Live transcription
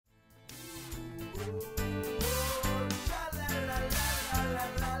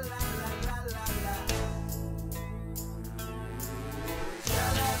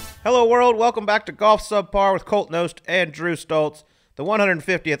Hello, world. Welcome back to Golf Subpar with Colt Knost and Drew Stoltz. The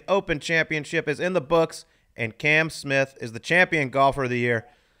 150th Open Championship is in the books, and Cam Smith is the champion golfer of the year.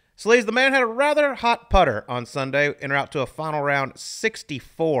 Sleaze, the man had a rather hot putter on Sunday en route to a final round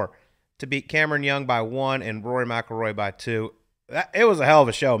 64 to beat Cameron Young by 1 and Rory McIlroy by 2. It was a hell of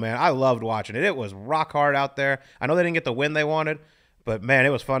a show, man. I loved watching it. It was rock hard out there. I know they didn't get the win they wanted, but, man, it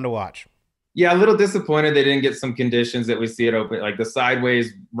was fun to watch. Yeah, a little disappointed they didn't get some conditions that we see at Open, like the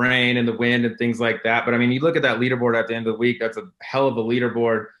sideways rain and the wind and things like that. But, I mean, you look at that leaderboard at the end of the week, that's a hell of a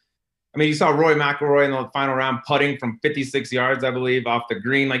leaderboard. I mean, you saw Rory McIlroy in the final round putting from 56 yards, I believe, off the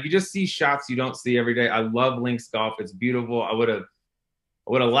green. Like, you just see shots you don't see every day. I love links golf. It's beautiful. I would have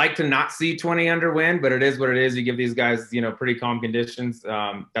liked to not see 20 under wind, but it is what it is. You give these guys, pretty calm conditions.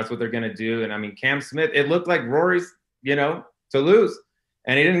 That's what they're going to do. And, I mean, Cam Smith, it looked like Rory's, to lose.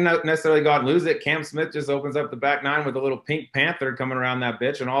 And he didn't necessarily go out and lose it. Cam Smith just opens up the back nine with a little pink panther coming around that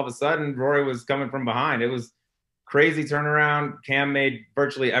bitch. And all of a sudden, Rory was coming from behind. It was crazy turnaround. Cam made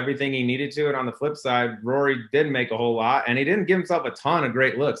virtually everything he needed to. And on the flip side, Rory didn't make a whole lot. And he didn't give himself a ton of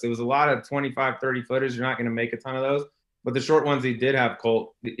great looks. It was a lot of 25, 30 footers. You're not going to make a ton of those. But the short ones he did have,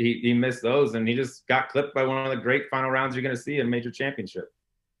 Colt, he missed those. And he just got clipped by one of the great final rounds you're going to see in a major championship.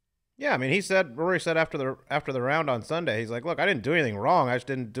 Yeah, I mean, Rory said after the round on Sunday, he's like, look, I didn't do anything wrong. I just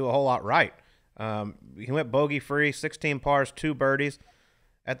didn't do a whole lot right. He went bogey-free, 16 pars, 2 birdies.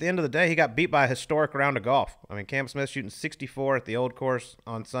 At the end of the day, he got beat by a historic round of golf. I mean, Cam Smith shooting 64 at the Old Course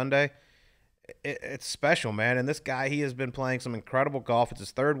on Sunday. It's special, man. And this guy, he has been playing some incredible golf. It's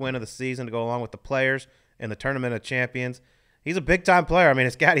his 3rd win of the season to go along with the Players in the Tournament of Champions. He's a big-time player. I mean,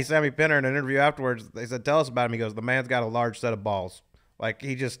 his caddy, Sammy Pinner, in an interview afterwards, they said, tell us about him. He goes, the man's got a large set of balls. Like,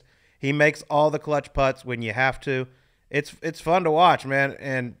 he makes all the clutch putts when you have to. It's fun to watch, man.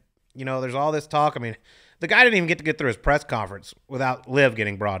 And, there's all this talk. I mean, the guy didn't even get through his press conference without Liv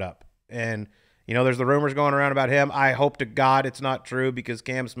getting brought up. And, there's the rumors going around about him. I hope to God it's not true because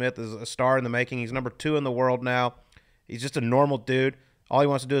Cam Smith is a star in the making. He's number 2 in the world now. He's just a normal dude. All he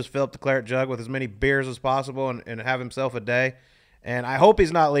wants to do is fill up the claret jug with as many beers as possible and have himself a day. And I hope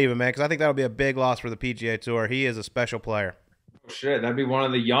he's not leaving, man, because I think that would be a big loss for the PGA Tour. He is a special player. Shit, that'd be one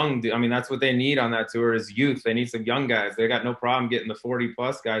of the young. I mean, that's what they need on that tour is youth. They need some young guys. They got no problem getting the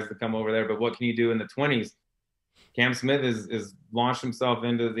 40-plus guys to come over there. But what can you do in the 20s? Cam Smith is launched himself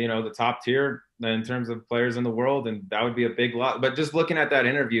into the top tier in terms of players in the world, and that would be a big lot. But just looking at that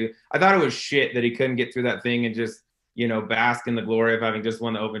interview, I thought it was shit that he couldn't get through that thing and just bask in the glory of having just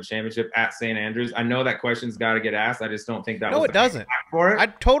won the Open Championship at St. Andrews. I know that question's got to get asked. I just don't think that. No, was it doesn't. For it. I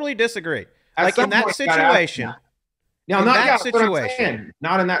totally disagree. Like in that situation. No, in not that situation.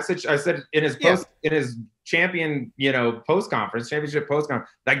 Not in that situation. I said in his in his champion, post conference, championship post conference.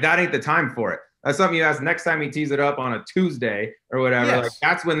 Like that ain't the time for it. That's something you ask next time he tees it up on a Tuesday or whatever. Yes. Like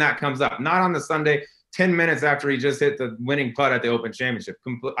that's when that comes up. Not on the Sunday, 10 minutes after he just hit the winning putt at the Open Championship.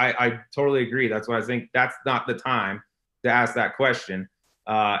 I totally agree. That's why I think that's not the time to ask that question.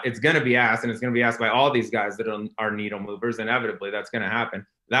 It's going to be asked, and it's going to be asked by all these guys that are needle movers. Inevitably, that's going to happen.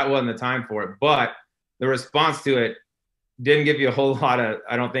 That wasn't the time for it. But the response to it didn't give you a whole lot of,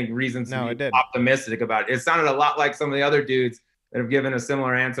 I don't think, reasons to be optimistic about it. It sounded a lot like some of the other dudes that have given a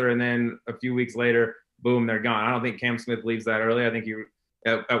similar answer, and then a few weeks later, boom, they're gone. I don't think Cam Smith leaves that early. I think he,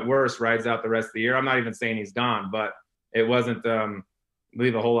 at worst, rides out the rest of the year. I'm not even saying he's gone, but it wasn't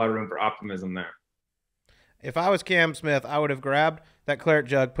leave a whole lot of room for optimism there. If I was Cam Smith, I would have grabbed that claret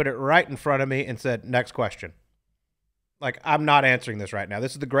jug, put it right in front of me, and said, next question. Like, I'm not answering this right now.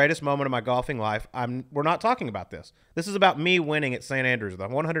 This is the greatest moment of my golfing life. We're not talking about this. This is about me winning at St. Andrews, the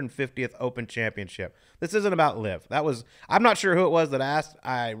 150th Open Championship. This isn't about Liv. I'm not sure who it was that asked.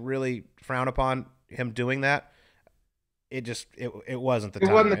 I really frown upon him doing that. It wasn't the time.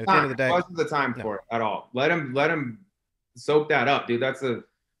 It wasn't the at time. The end of the day, it wasn't the time for it at all. Let him soak that up, dude. It's going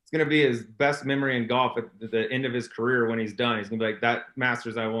to be his best memory in golf at the end of his career when he's done. He's going to be like, that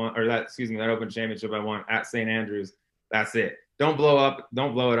Masters I won, or that Open Championship I won at St. Andrews. That's it. Don't blow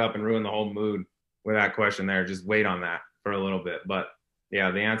it up and ruin the whole mood with that question there. Just wait on that for a little bit. But yeah,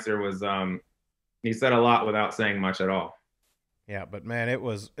 the answer was he said a lot without saying much at all. Yeah, but man, it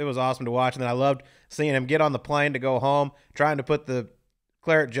was awesome to watch. And then I loved seeing him get on the plane to go home, trying to put the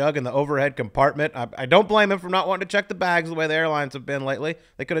claret jug in the overhead compartment. I don't blame him for not wanting to check the bags the way the airlines have been lately.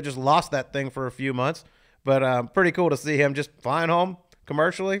 They could have just lost that thing for a few months. But pretty cool to see him just flying home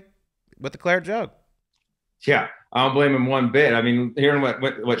commercially with the claret jug. Yeah, I don't blame him one bit. I mean, hearing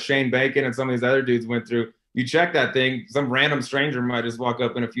what Shane Bacon and some of these other dudes went through, you check that thing, some random stranger might just walk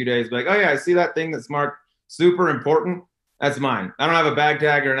up in a few days, be like, oh yeah, I see that thing that's marked super important. That's mine. I don't have a bag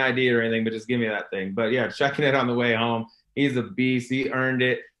tag or an ID or anything, but just give me that thing. But yeah, checking it on the way home. He's a beast. He earned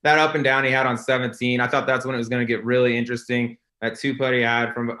it. that up and down he had on 17, I thought that's when it was going to get really interesting. That 2-putt he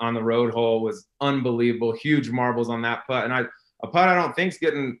had from on the road hole was unbelievable. Huge marbles on that putt. And a putt I don't think's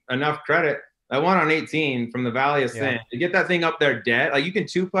getting enough credit. That one on 18 from the Valley of Sin, to get that thing up there dead, like you can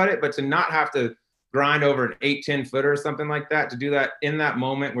 2-putt it, but to not have to grind over an 8-10 footer or something like that, to do that in that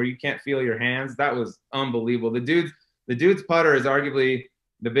moment where you can't feel your hands, that was unbelievable. The dude's putter is arguably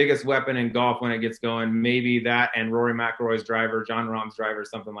the biggest weapon in golf when it gets going. Maybe that and Rory McIlroy's driver, Jon Rahm's driver,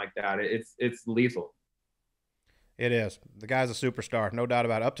 something like that. It's lethal. It is. The guy's a superstar, no doubt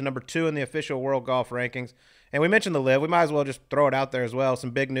about it. Up to number 2 in the official world golf rankings. And we mentioned the Live. We might as well just throw it out there as well.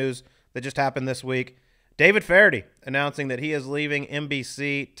 Some big news that just happened this week. David Feherty announcing that he is leaving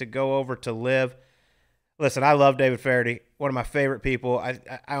NBC to go over to Live. Listen, I love David Feherty, one of my favorite people. I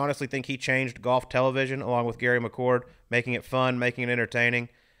honestly think he changed golf television along with Gary McCord, making it fun, making it entertaining.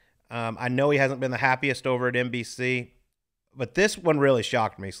 I know he hasn't been the happiest over at NBC, but this one really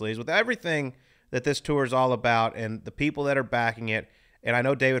shocked me, Sleeves, with everything that this tour is all about and the people that are backing it. And I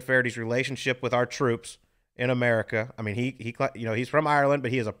know David Feherty's relationship with our troops in America. I mean, he's from Ireland,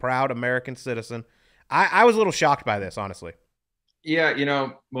 but he is a proud American citizen. I was a little shocked by this, honestly. Yeah,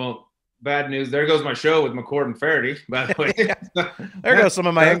 well, bad news. There goes my show with McCord and Feherty, by the way. There goes some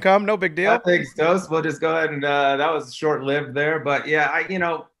of my income. No big deal. Thanks, Toast. We'll just go ahead and that was short-lived there. But yeah,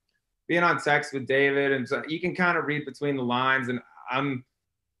 being on text with David, and so you can kind of read between the lines. And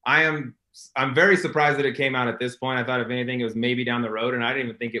I'm very surprised that it came out at this point. I thought if anything, it was maybe down the road, and I didn't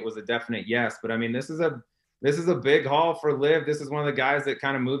even think it was a definite yes. But I mean, this is a big haul for Liv. This is one of the guys that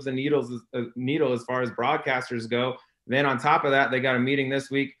kind of moves the needle as far as broadcasters go. Then on top of that, they got a meeting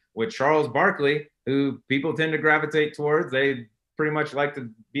this week with Charles Barkley, who people tend to gravitate towards. They pretty much like to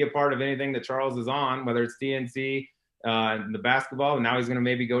be a part of anything that Charles is on, whether it's TNC, the basketball, and now he's going to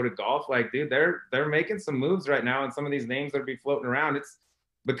maybe go to golf. Like, dude, they're making some moves right now, and some of these names that be floating around, it's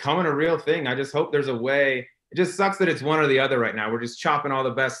becoming a real thing. I just hope there's a way. It just sucks that it's one or the other right now. We're just chopping all the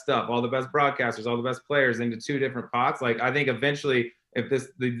best stuff, all the best broadcasters, all the best players into 2 different pots. Like, I think eventually, if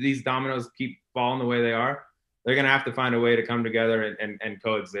these dominoes keep falling the way they are, they're going to have to find a way to come together and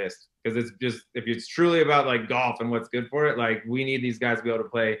coexist. Because it's just, if it's truly about like golf and what's good for it, like we need these guys to be able to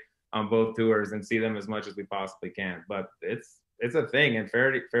play on both tours and see them as much as we possibly can. But it's a thing, and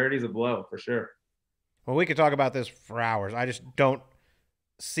Feherty's a blow for sure. Well, we could talk about this for hours. I just don't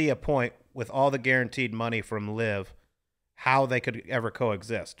see a point with all the guaranteed money from Liv how they could ever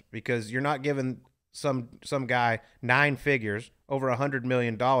coexist, because you're not giving some guy 9 figures, over $100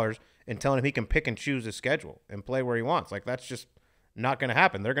 million, and telling him he can pick and choose his schedule and play where he wants. Like, that's just not going to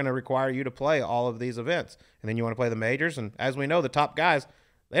happen. They're going to require you to play all of these events, and then you want to play the majors. And as we know, the top guys,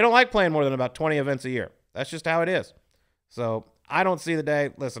 they don't like playing more than about 20 events a year. That's just how it is. So I don't see the day.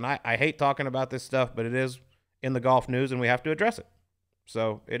 Listen, I hate talking about this stuff, but it is in the golf news, and we have to address it.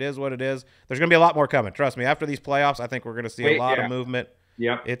 So it is what it is. There's going to be a lot more coming. Trust me. After these playoffs, I think we're going to see a lot of movement.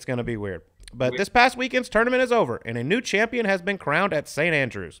 Yep. It's going to be weird. But this past weekend's tournament is over, and a new champion has been crowned at St.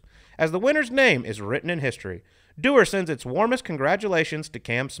 Andrews, as the winner's name is written in history. Dewar sends its warmest congratulations to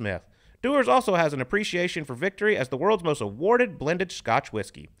Cam Smith. Dewar's also has an appreciation for victory as the world's most awarded blended Scotch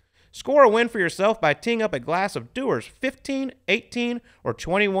whiskey. Score a win for yourself by teeing up a glass of Dewar's 15, 18, or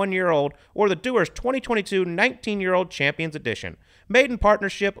 21-year-old, or the Dewar's 2022 19-year-old Champions Edition, made in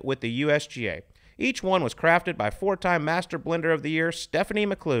partnership with the USGA. Each one was crafted by 4-time Master Blender of the Year Stephanie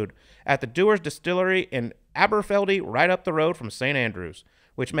McLeod at the Dewar's Distillery in Aberfeldy, right up the road from St. Andrews,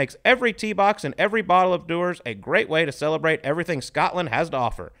 which makes every tee box and every bottle of Dewar's a great way to celebrate everything Scotland has to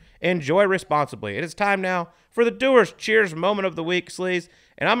offer. Enjoy responsibly. It is time now for the Dewar's Cheers Moment of the Week, Sleaze,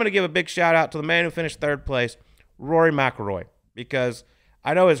 and I'm going to give a big shout-out to the man who finished 3rd place, Rory McIlroy, because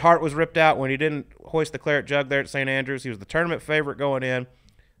I know his heart was ripped out when he didn't hoist the claret jug there at St. Andrews. He was the tournament favorite going in.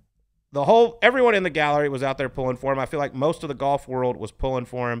 Everyone in the gallery was out there pulling for him. I feel like most of the golf world was pulling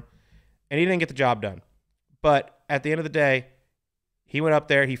for him, and he didn't get the job done. But at the end of the day, he went up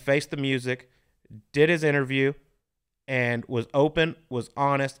there, he faced the music, did his interview, and was open, was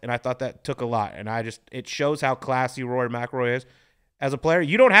honest, and I thought that took a lot. And it shows how classy Rory McIlroy is. As a player,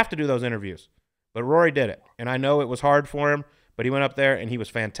 you don't have to do those interviews, but Rory did it. And I know it was hard for him, but he went up there and he was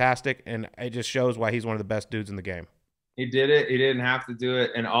fantastic, and it just shows why he's one of the best dudes in the game. He did it. He didn't have to do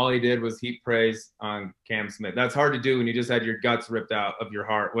it, and all he did was heap praise on Cam Smith. That's hard to do when you just had your guts ripped out of your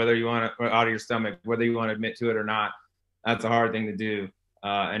heart, whether you want to, out of your stomach, whether you want to admit to it or not. That's a hard thing to do,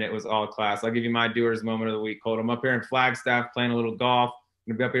 and it was all class. I'll give you my Dewar's Moment of the Week, Colt. I'm up here in Flagstaff playing a little golf.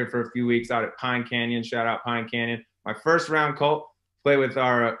 I'm going to be up here for a few weeks out at Pine Canyon. Shout out Pine Canyon. My first round, Colt, play with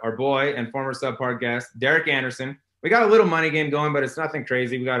our boy and former Subpar guest, Derek Anderson. We got a little money game going, but it's nothing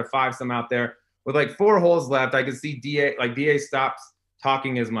crazy. We got a 5-some out there. With like 4 holes left, I could see DA stops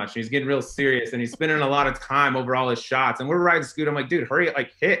talking as much. He's getting real serious, and he's spending a lot of time over all his shots. And we're riding scoot. I'm like, dude, hurry,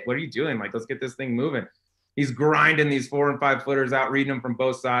 like hit. What are you doing? Like, let's get this thing moving. He's grinding these 4 and 5 footers out, reading them from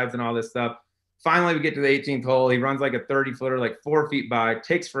both sides and all this stuff. Finally, we get to the 18th hole. He runs like a 30 footer, like 4 feet by,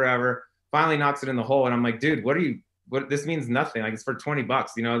 takes forever, finally knocks it in the hole. And I'm like, dude, what this means nothing. Like, it's for $20,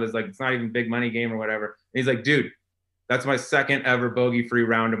 you know, there's like, it's not even big money game or whatever. And he's like, dude, that's my second ever bogey-free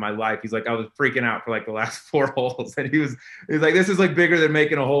round of my life. He's like, I was freaking out for like the last 4 holes. And he's like, this is like bigger than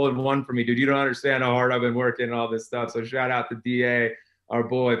making a hole in one for me, dude. You don't understand how hard I've been working and all this stuff. So shout out to DA, our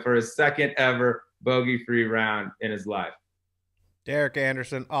boy, for his second ever bogey-free round in his life. Derek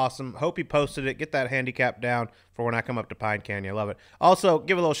Anderson, awesome. Hope he posted it. Get that handicap down for when I come up to Pine Canyon. Love it. Also,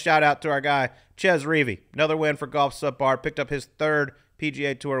 give a little shout out to our guy, Ches Reavy. Another win for Golf Subpar. Picked up his 3rd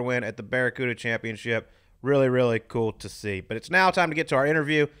PGA Tour win at the Barracuda Championship. Really, really cool to see. But it's now time to get to our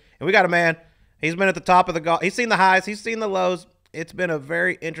interview. And we got a man. He's been at the top of the golf. He's seen the highs. He's seen the lows. It's been a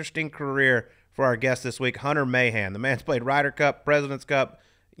very interesting career for our guest this week, Hunter Mahan. The man's played Ryder Cup, President's Cup,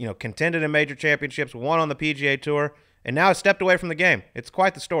 you know, contended in major championships, won on the PGA Tour, and now has stepped away from the game. It's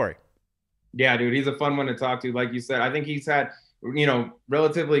quite the story. Yeah, dude, he's a fun one to talk to. Like you said, I think he's had, you know,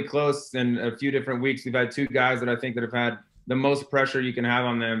 relatively close in a few different weeks. We've had 2 guys that I think that have had the most pressure you can have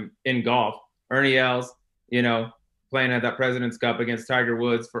on them in golf. Ernie Els, you know, playing at that President's Cup against Tiger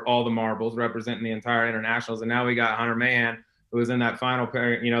Woods for all the marbles, representing the entire internationals. And now we got Hunter Mahan, who was in that final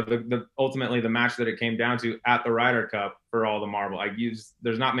pair, you know, the ultimately the match that it came down to at the Ryder Cup for all the marble.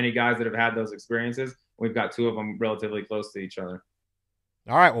 There's not many guys that have had those experiences. We've got 2 of them relatively close to each other.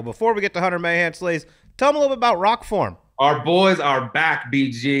 All right, well, before we get to Hunter Mahan, Sleaze, tell them a little bit about Rock Form. Our boys are back,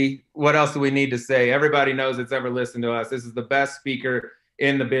 BG. What else do we need to say? Everybody knows that's ever listened to us. This is the best speaker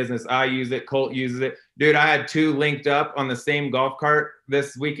in the business. I use it. Colt uses it. Dude, I had 2 linked up on the same golf cart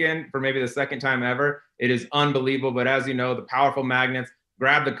this weekend for maybe the 2nd time ever. It is unbelievable. But as you know, the powerful magnets,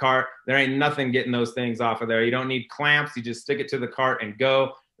 grab the cart. There ain't nothing getting those things off of there. You don't need clamps. You just stick it to the cart and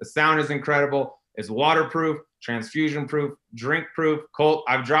go. The sound is incredible. It's waterproof, transfusion proof, drink proof. Colt,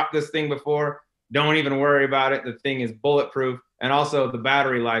 I've dropped this thing before. Don't even worry about it. The thing is bulletproof. And also the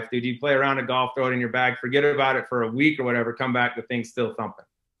battery life, dude. You play around a golf, throw it in your bag, forget about it for a week or whatever, come back, the thing's still thumping.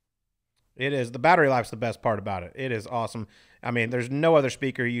 It is. The battery life's the best part about it. It is awesome. I mean, there's no other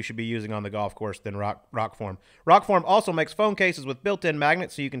speaker you should be using on the golf course than Rockform. Rockform also makes phone cases with built-in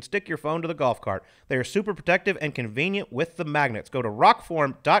magnets so you can stick your phone to the golf cart. They are super protective and convenient with the magnets. Go to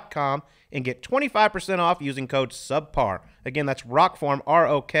rockform.com and get 25% off using code SUBPAR. Again, that's Rockform,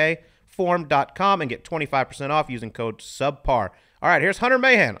 R-O-K, form.com, and get 25% off using code SUBPAR. All right, here's Hunter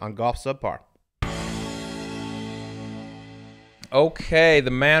Mahan on Golf Subpar. Okay,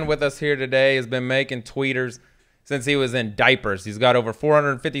 the man with us here today has been making tweeters since he was in diapers. He's got over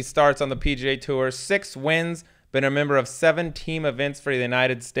 450 starts on the PGA Tour, 6 wins, been a member of 7 team events for the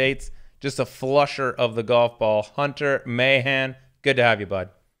United States. Just a flusher of the golf ball. Hunter Mahan, good to have you, bud.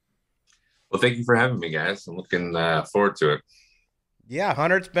 Well, thank you for having me, guys. I'm looking forward to it. Yeah,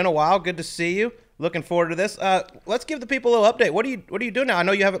 Hunter, it's been a while. Good to see you. Looking forward to this. Let's give the people a little update. What are you doing now? I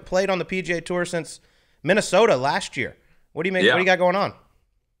know you haven't played on the PGA Tour since Minnesota last year. What do you What do you got going on?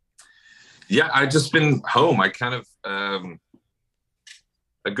 Yeah, I've just been home. I kind of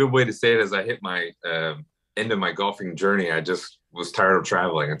a good way to say it is I hit my end of my golfing journey. I just was tired of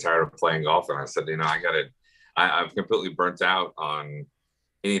traveling and tired of playing golf, and I said, you know, I'm completely burnt out on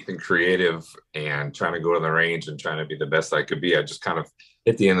anything creative and trying to go to the range and trying to be the best I could be. I just kind of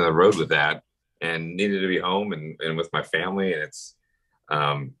hit the end of the road with that and needed to be home and with my family. And it's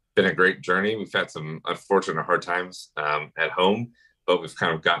been a great journey. We've had some unfortunate hard times at home, but we've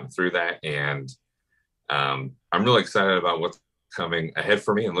kind of gotten through that. And I'm really excited about what's coming ahead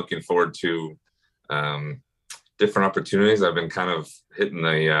for me and looking forward to different opportunities. I've been kind of hitting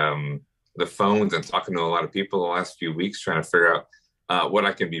the phones and talking to a lot of people the last few weeks, trying to figure out what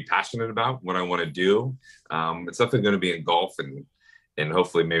I can be passionate about, what I want to do. It's definitely going to be in golf and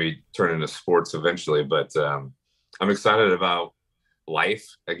hopefully maybe turn into sports eventually. But I'm excited about life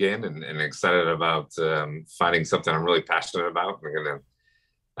again and excited about finding something I'm really passionate about. I'm going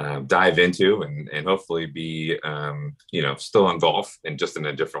to dive into and hopefully be, still on golf and just in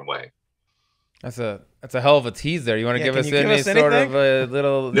a different way. That's a hell of a tease there. You want to give us any sort of a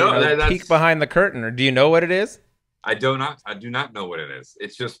little peek behind the curtain, or do you know what it is? I do not know what it is.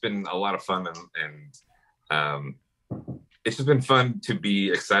 It's just been a lot of fun and it's just been fun to be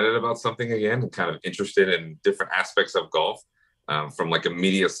excited about something again and kind of interested in different aspects of golf from like a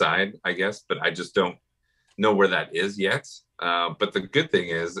media side, I guess, but I just don't know where that is yet. But the good thing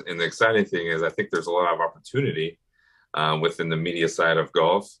is, and the exciting thing is, I think there's a lot of opportunity within the media side of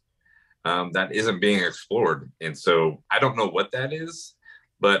golf. that isn't being explored. And so I don't know what that is,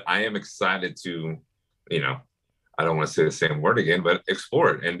 but I am excited to, I don't want to say the same word again, but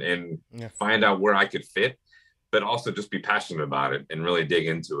explore it and find out where I could fit, but also just be passionate about it and really dig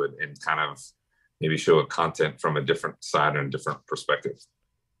into it and kind of maybe show a content from a different side and a different perspective.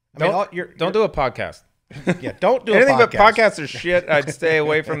 Don't do a podcast. Yeah, don't do anything a podcast. but podcasts are shit. I'd stay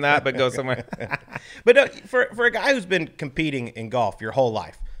away from that, but go somewhere. But for a guy who's been competing in golf your whole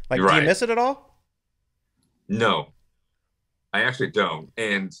life, like, do you miss it at all? No, I actually don't.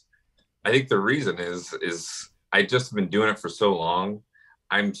 And I think the reason is I just been doing it for so long.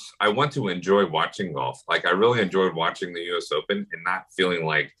 I want to enjoy watching golf. Like, I really enjoyed watching the US Open and not feeling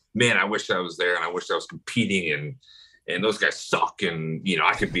like, man, I wish I was there and I wish I was competing and those guys suck and,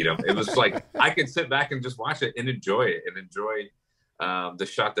 I could beat them. It was like, I could sit back and just watch it and enjoy it and enjoy the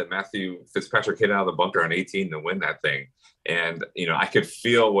shot that Matthew Fitzpatrick hit out of the bunker on 18 to win that thing. And, I could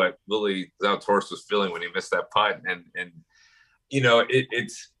feel what Willie Zalatoris was feeling when he missed that putt. And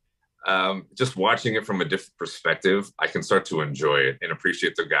it's just watching it from a different perspective. I can start to enjoy it and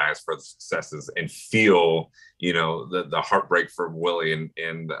appreciate the guys for the successes and feel, the heartbreak for Willie.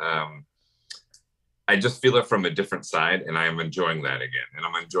 And I just feel it from a different side, and I am enjoying that again. And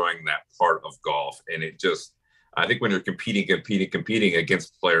I'm enjoying that part of golf. And I think when you're competing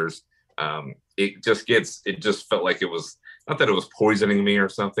against players, it just felt like it was, not that it was poisoning me or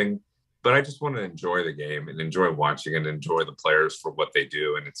something, but I just want to enjoy the game and enjoy watching and enjoy the players for what they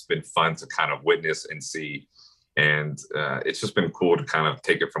do. And it's been fun to kind of witness and see. And it's just been cool to kind of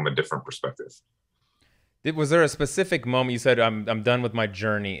take it from a different perspective. Was there a specific moment you said, I'm done with my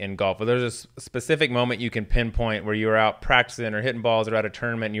journey in golf? Was there a specific moment you can pinpoint where you were out practicing or hitting balls or at a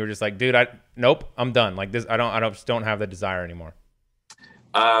tournament and you were just like, dude, nope, I'm done. Like this, I just don't have the desire anymore.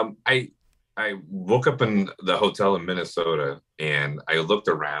 I woke up in the hotel in Minnesota and I looked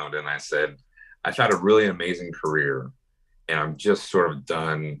around and I said, I've had a really amazing career and I'm just sort of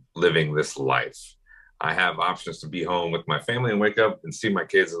done living this life. I have options to be home with my family and wake up and see my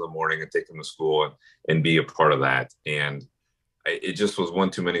kids in the morning and take them to school and be a part of that. And it just was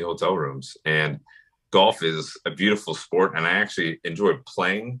one too many hotel rooms. And golf is a beautiful sport and I actually enjoyed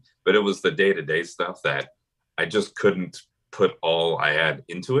playing, but it was the day-to-day stuff that I just couldn't put all I had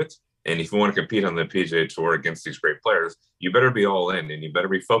into it. And if you want to compete on the PGA Tour against these great players, you better be all in and you better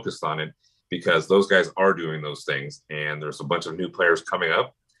be focused on it because those guys are doing those things. And there's a bunch of new players coming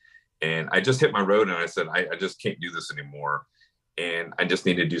up. And I just hit my road and I said, I just can't do this anymore. And I just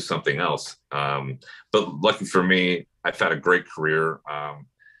need to do something else. But lucky for me, I've had a great career, earned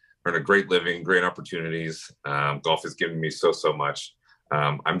a great living, great opportunities. Golf has given me so much.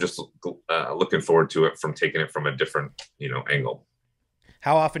 I'm just looking forward to it from taking it from a different, angle.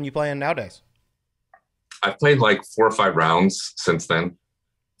 How often you playing nowadays? I've played like 4 or 5 rounds since then.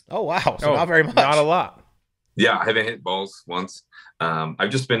 Oh, wow. So not very much. Not a lot. Yeah, I haven't hit balls once. I've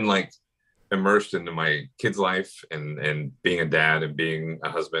just been like immersed into my kid's life and being a dad and being a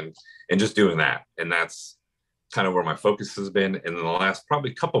husband and just doing that. And that's kind of where my focus has been. And in the last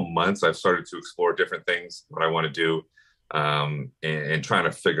probably couple months, I've started to explore different things, what I want to do, and trying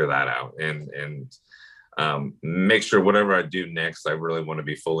to figure that out and make sure whatever I do next, I really want to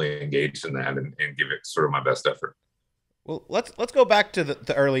be fully engaged in that and give it sort of my best effort. Well, let's go back to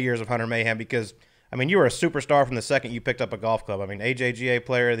the early years of Hunter Mahan because, I mean, you were a superstar from the second you picked up a golf club. I mean, AJGA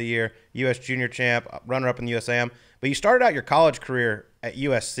Player of the Year, U.S. Junior Champ, runner-up in the USAM. But you started out your college career at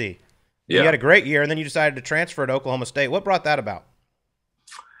USC. Yeah. You had a great year, and then you decided to transfer to Oklahoma State. What brought that about?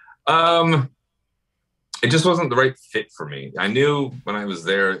 It just wasn't the right fit for me. I knew when I was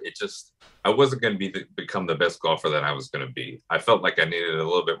there, I wasn't going to become the best golfer that I was going to be. I felt like I needed a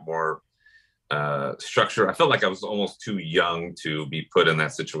little bit more structure. I felt like I was almost too young to be put in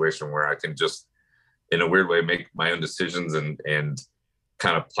that situation where I can just, in a weird way, make my own decisions and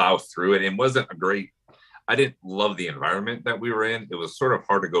kind of plow through it. It wasn't I didn't love the environment that we were in. It was sort of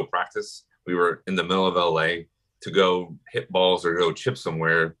hard to go practice. We were in the middle of LA to go hit balls or go chip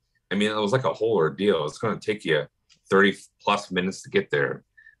somewhere. I mean, it was like a whole ordeal. It's going to take you 30 plus minutes to get there.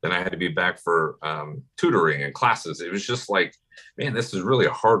 Then I had to be back for tutoring and classes. It was just like, man, this is really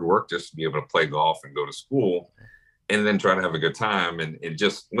hard work just to be able to play golf and go to school and then try to have a good time. And it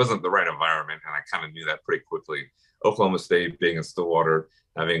just wasn't the right environment. And I kind of knew that pretty quickly. Oklahoma State, being in Stillwater,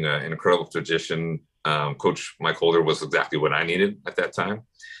 having an incredible tradition. Coach Mike Holder was exactly what I needed at that time.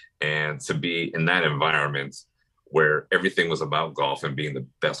 And to be in that environment where everything was about golf and being the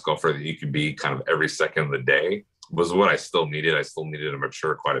best golfer that you could be kind of every second of the day was what I still needed. I still needed to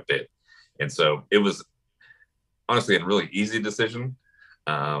mature quite a bit. And so it was honestly a really easy decision.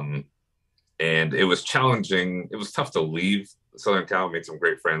 And And it was challenging. It was tough to leave Southern Cal. Made some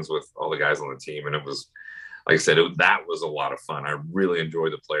great friends with all the guys on the team. And it was, like I said, that was a lot of fun. I really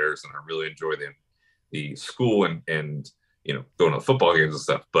enjoyed the players, and I really enjoyed the school and going to football games and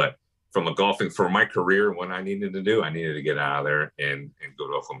stuff. But from a golfing, for my career, what I needed to do, I needed to get out of there and go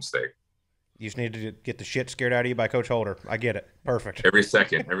to Oklahoma State. You just needed to get the shit scared out of you by Coach Holder. I get it. Perfect. Every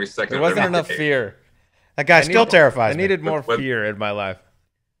second. There wasn't enough fear. That guy still terrifies me. I needed more fear in my life.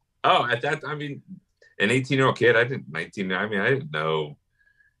 Oh, at that, I mean, an 18-year-old kid, I didn't know,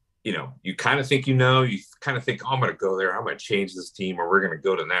 you kind of think, you kind of think, oh, I'm going to go there. I'm going to change this team, or we're going to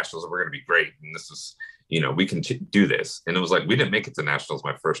go to nationals and we're going to be great. And this is, we can do this. And it was like, we didn't make it to nationals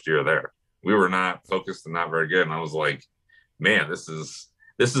my first year there. We were not focused and not very good. And I was like, man, this is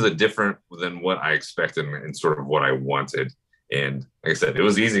a different than what I expected and sort of what I wanted. And like I said, it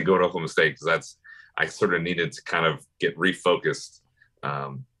was easy to go to Oklahoma State because I sort of needed to kind of get refocused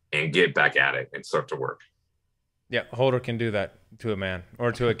and get back at it and start to work. Yeah, Holder can do that to a man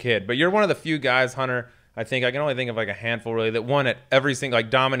or to a kid. But you're one of the few guys, Hunter, I think I can only think of like a handful really, that won at every single, like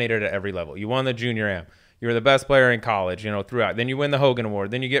dominated at every level. You won the junior am. You were the best player in college, throughout. Then you win the Hogan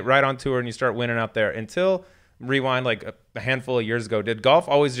Award. Then you get right on tour and you start winning out there. Until, rewind like a handful of years ago, did golf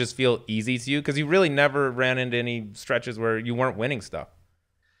always just feel easy to you? Because you really never ran into any stretches where you weren't winning stuff.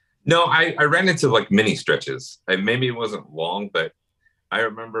 No, I ran into like mini stretches. Maybe it wasn't long, but I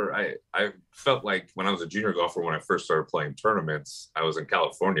remember I felt like when I was a junior golfer, when I first started playing tournaments, I was in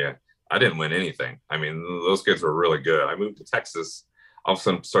California. I didn't win anything. I mean, those kids were really good. I moved to Texas. All of a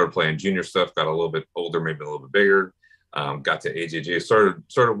sudden started playing junior stuff, got a little bit older, maybe a little bit bigger, got to AJJ,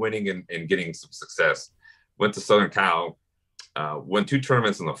 started winning and getting some success. Went to Southern Cal, won 2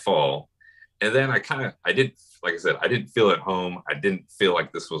 tournaments in the fall. And then I didn't, like I said, I didn't feel at home. I didn't feel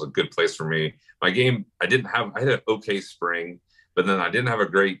like this was a good place for me. My game, I had an okay spring, but then I didn't have a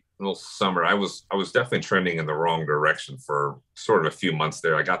great little summer. I was definitely trending in the wrong direction for sort of a few months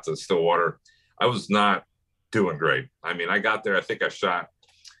there. I got to Stillwater. I was not doing great. I mean, I got there. I think I shot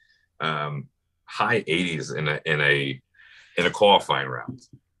high 80s in a qualifying round.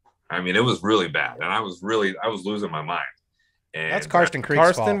 I mean, it was really bad, and I was losing my mind. And that's Karsten Creek's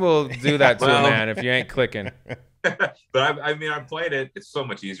Karsten fault. will do that to a man if you ain't clicking. But I mean, I played it. It's so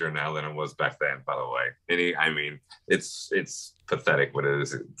much easier now than it was back then, by the way. I mean, it's pathetic what it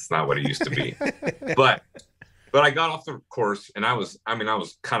is. It's not what it used to be. But I got off the course, and I was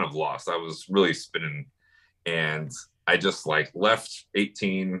kind of lost. I was really spinning, and I just like left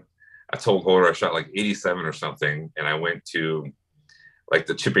 18. I told Holder I shot like 87 or something, and I went to like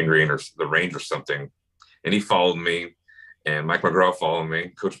the chipping green or the range or something, and he followed me. And Mike McGraw followed me.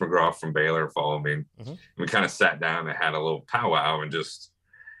 Coach McGraw from Baylor followed me. Mm-hmm. We kind of sat down and had a little powwow, and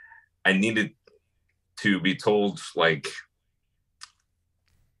I needed to be told, like,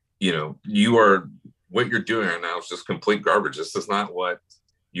 what you're doing right now is just complete garbage. This is not what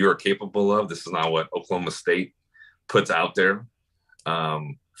you're capable of. This is not what Oklahoma State puts out there.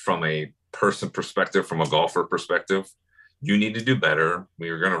 From a person perspective, from a golfer perspective, you need to do better.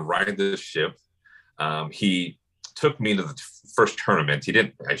 We were going to ride this ship. He took me to the first tournament. He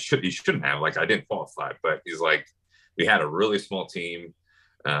shouldn't have, like, I didn't qualify, but he's like, we had a really small team.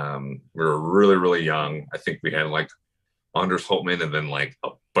 We were really, really young. I think we had like Anders Holtman and then like a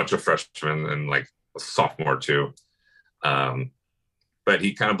bunch of freshmen and like a sophomore too. But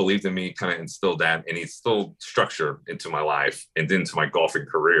he kind of believed in me, kind of instilled that, and he instilled structure into my life and into my golfing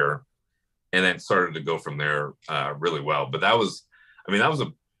career, and then started to go from there really well. But that was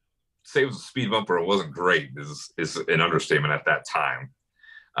say it was a speed bumper. It wasn't great is an understatement at that time.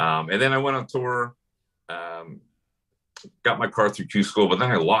 And then I went on tour, got my car through Q school, but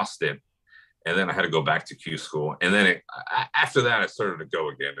then I lost it. And then I had to go back to Q school. And then after that, I started to go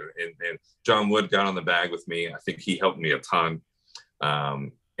again. And John Wood got on the bag with me. I think he helped me a ton.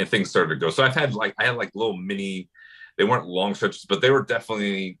 And things started to go. So I had little mini, they weren't long stretches, but they were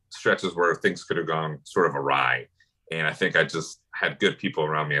definitely stretches where things could have gone sort of awry. And I think I just had good people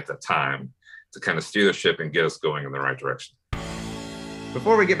around me at the time to kind of steer the ship and get us going in the right direction.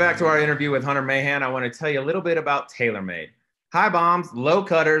 Before we get back to our interview with Hunter Mahan, I want to tell you a little bit about TaylorMade. High bombs, low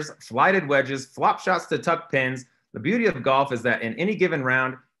cutters, flighted wedges, flop shots to tuck pins. The beauty of golf is that in any given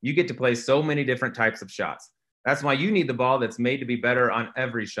round, you get to play so many different types of shots. That's why you need the ball that's made to be better on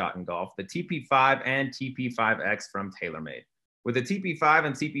every shot in golf, the TP5 and TP5X from TaylorMade. With the TP5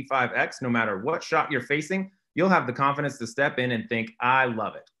 and TP5X, no matter what shot you're facing, you'll have the confidence to step in and think, I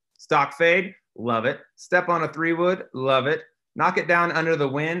love it. Stock fade, love it. Step on a 3-wood, love it. Knock it down under the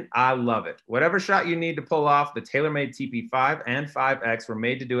wind, I love it. Whatever shot you need to pull off, the TaylorMade TP5 and 5X were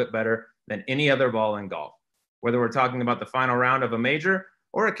made to do it better than any other ball in golf. Whether we're talking about the final round of a major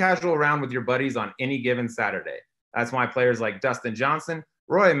or a casual round with your buddies on any given Saturday. That's why players like Dustin Johnson,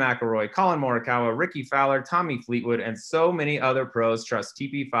 Rory McIlroy, Colin Morikawa, Ricky Fowler, Tommy Fleetwood, and so many other pros trust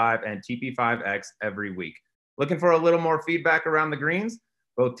TP5 and TP5X every week. Looking for a little more feedback around the greens?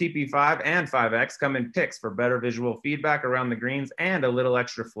 Both TP5 and 5X come in picks for better visual feedback around the greens and a little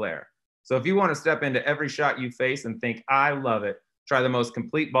extra flair. So if you want to step into every shot you face and think, I love it, try the most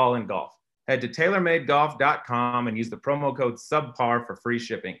complete ball in golf. Head to TaylorMadeGolf.com and use the promo code SUBPAR for free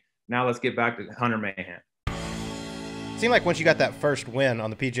shipping. Now let's get back to Hunter Mahan. Seemed like once you got that first win on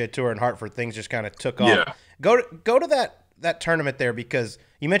the PGA Tour in Hartford, things just kind of took off. Yeah. Go to that tournament there, because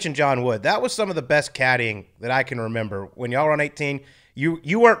you mentioned John Wood. That was some of the best caddying that I can remember. When y'all were on 18,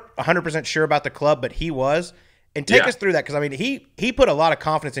 you weren't 100% sure about the club, but he was. And take us through that, because, I mean, he put a lot of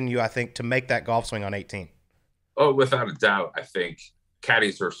confidence in you, I think, to make that golf swing on 18. Oh, without a doubt. I think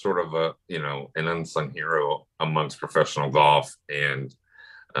caddies are sort of an unsung hero amongst professional golf. And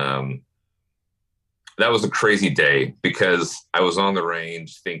that was a crazy day, because I was on the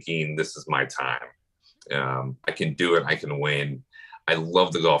range thinking, this is my time. I can do it. I can win. I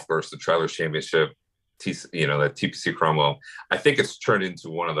love the golf course, the Travelers Championship, that TPC Cromwell. I think it's turned into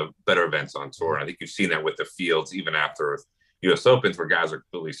one of the better events on tour. And I think you've seen that with the fields, even after U.S. Opens, where guys are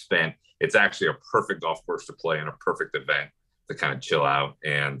completely spent. It's actually a perfect golf course to play and a perfect event to kind of chill out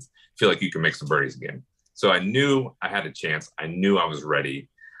and feel like you can make some birdies again. So I knew I had a chance. I knew I was ready.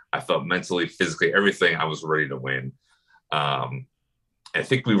 I felt mentally, physically, everything. I was ready to win. I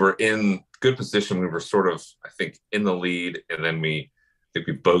think we were in good position. We were sort of, I think, in the lead, and then we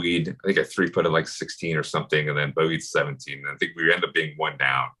bogeyed. I think I three-putted like 16 or something, and then bogeyed 17. And I think we ended up being one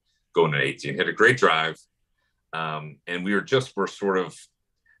down going to 18. Hit a great drive, and we're sort of,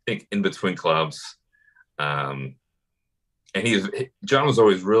 I think, in between clubs. And John was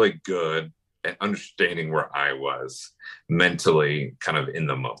always really good at understanding where I was mentally, kind of in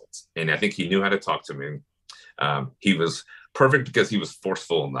the moment. And I think he knew how to talk to me. He was perfect because he was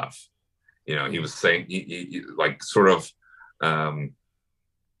forceful enough. He was saying, he like sort of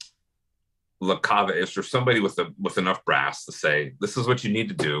LaCava-ish, or somebody with enough brass to say, this is what you need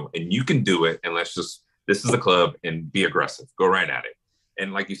to do, and you can do it, and this is the club, and be aggressive. Go right at it.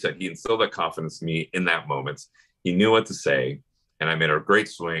 And like you said, he instilled that confidence in me in that moment. He knew what to say, and I made a great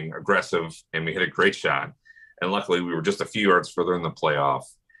swing, aggressive, and we hit a great shot. And luckily, we were just a few yards further in the playoff.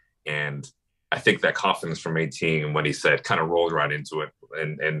 And I think that confidence from 18 and what he said kind of rolled right into it.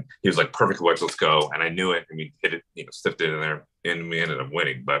 And he was like, perfect wedge, let's go. And I knew it, and we hit it, stiffed it in there, and we ended up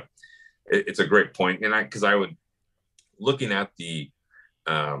winning. But it's a great point. And because I would, looking at the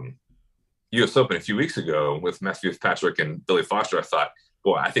U.S. Open a few weeks ago with Matthew Fitzpatrick and Billy Foster, I thought,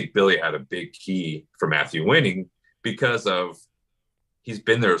 boy, I think Billy had a big key for Matthew winning, because of he's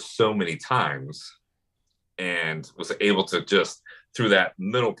been there so many times and was able to just, through that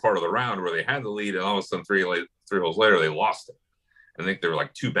middle part of the round where they had the lead, and all of a sudden three holes later, they lost it. I think they were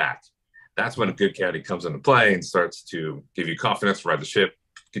like two back. That's when a good caddy comes into play and starts to give you confidence, ride the ship,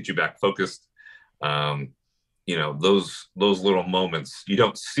 get you back focused. Those little moments you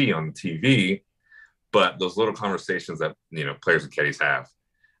don't see on TV, but those little conversations that, players and caddies have,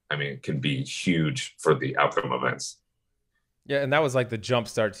 I mean, it can be huge for the outcome events. Yeah, and that was like the jump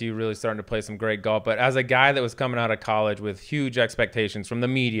start to you really starting to play some great golf. But as a guy that was coming out of college with huge expectations from the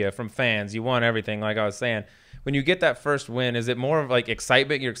media, from fans, you won everything, like I was saying. When you get that first win, is it more of like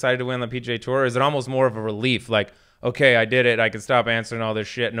excitement? You're excited to win on the PGA Tour? Or is it almost more of a relief? Like, okay, I did it. I can stop answering all this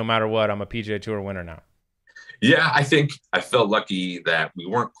shit. No matter what, I'm a PGA Tour winner now. Yeah, I think I felt lucky that we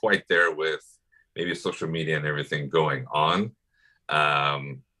weren't quite there with maybe social media and everything going on.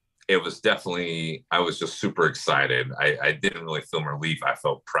 It was definitely, I was just super excited. I didn't really feel relief. I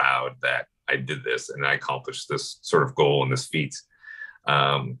felt proud that I did this and I accomplished this sort of goal and this feat.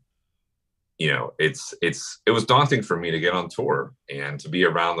 It was daunting for me to get on tour and to be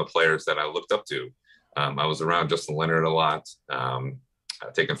around the players that I looked up to. I was around Justin Leonard a lot,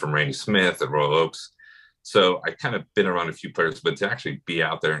 taken from Randy Smith at Royal Oaks. So I kind of been around a few players, but to actually be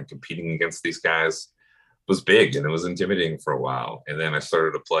out there and competing against these guys was big, and it was intimidating for a while. And then I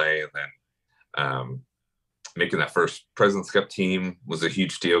started to play, and then making that first President's Cup team was a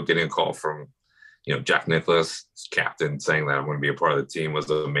huge deal. Getting a call from, Jack Nicklaus, captain, saying that I'm going to be a part of the team was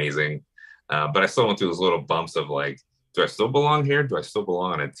amazing. But I still went through those little bumps of like, do I still belong here? Do I still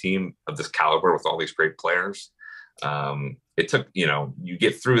belong on a team of this caliber with all these great players? It took, you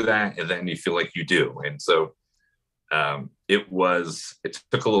get through that, and then you feel like you do. And so it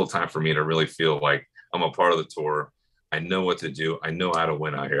took a little time for me to really feel like I'm a part of the tour. I know what to do. I know how to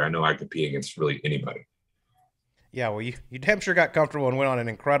win out here. I know I compete against really anybody. Yeah, well, you damn sure got comfortable and went on an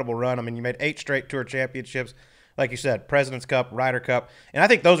incredible run. I mean, you made 8 straight tour championships, like you said, President's Cup, Ryder Cup. And I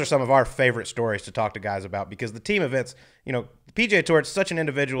think those are some of our favorite stories to talk to guys about because the team events, you know, the PGA Tour, it's such an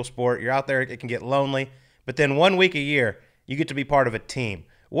individual sport. You're out there, it can get lonely. But then 1 week a year, you get to be part of a team.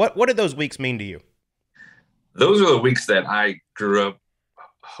 What did those weeks mean to you? Those are the weeks that I grew up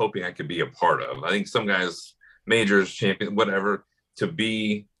hoping I could be a part of. I think some guys, majors, champion, whatever, to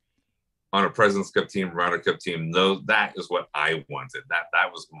be on a President's Cup team, Ryder Cup team, that is what I wanted.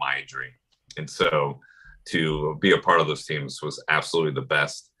 That was my dream. And so to be a part of those teams was absolutely the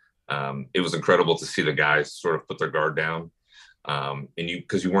best. It was incredible to see the guys sort of put their guard down. And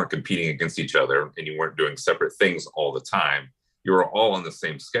because you weren't competing against each other and you weren't doing separate things all the time. You were all on the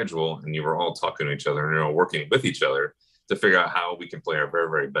same schedule and you were all talking to each other and you know, working with each other to figure out how we can play our very,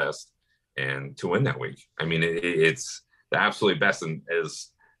 very best and to win that week. I mean, it's the absolute best. And as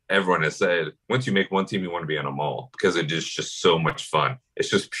everyone has said, once you make one team, you want to be on them all because it is just so much fun.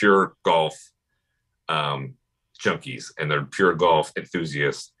 It's just pure golf junkies and they're pure golf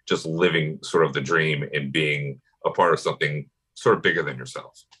enthusiasts, just living sort of the dream and being a part of something sort of bigger than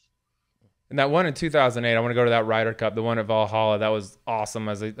yourself. And that one in 2008, I want to go to that Ryder Cup, the one at Valhalla. That was awesome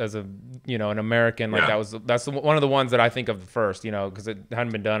as a you know, an American. Like that's one of the ones that I think of first, you know, because it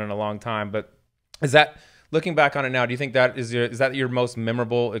hadn't been done in a long time. But is that, looking back on it now, do you think that is that your most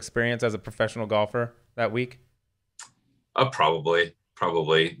memorable experience as a professional golfer that week? Probably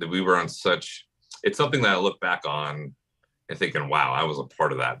that we were on such. It's something that I look back on and thinking, wow, I was a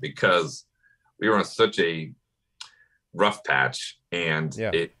part of that because we were on such a rough patch and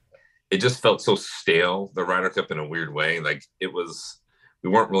it just felt so stale, the Ryder Cup, in a weird way. Like we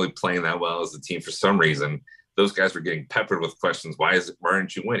weren't really playing that well as a team for some reason. Those guys were getting peppered with questions. Why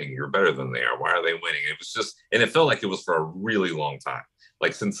aren't you winning? You're better than they are. Why are they winning? It was just, and it felt like it was for a really long time.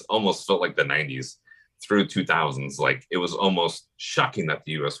 Like since almost felt like the 90s through 2000s, like it was almost shocking that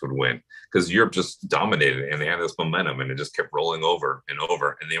the US would win because Europe just dominated and they had this momentum and it just kept rolling over and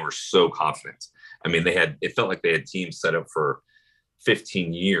over. And they were so confident. I mean, it felt like they had teams set up for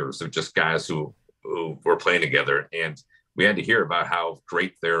 15 years of just guys who were playing together. And we had to hear about how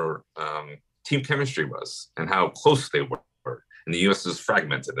great their team chemistry was and how close they were. And the U.S. is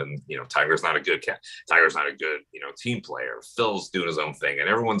fragmented and, you know, Tiger's not a good, you know, team player. Phil's doing his own thing and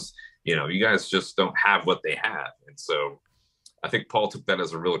everyone's, you know, you guys just don't have what they have. And so I think Paul took that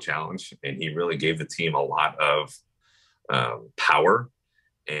as a real challenge and he really gave the team a lot of power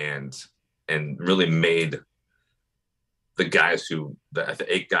and really made the guys the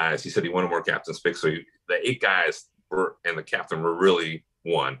 8 guys, he said he wanted more captain's picks. So the 8 guys and the captain were really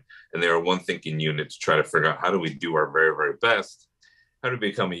one. And they were one thinking unit to try to figure out how do we do our very, very best? How to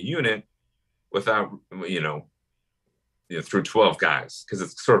become a unit without, you know, through 12 guys, because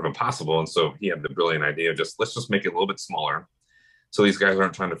it's sort of impossible. And so he had the brilliant idea of let's just make it a little bit smaller. So these guys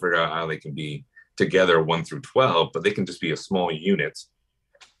aren't trying to figure out how they can be together 1 through 12, but they can just be a small unit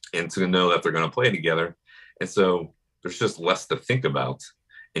and to know that they're going to play together. And so there's just less to think about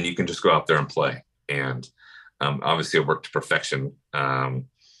and you can just go out there and play. And obviously it worked to perfection. And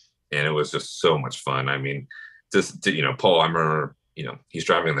it was just so much fun. I mean, you know, Paul, I remember, you know, he's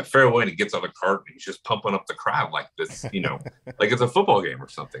driving in the fairway and he gets out of the cart and he's just pumping up the crowd like this, you know, like it's a football game or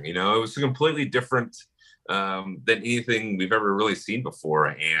something, you know. It was completely different than anything we've ever really seen before.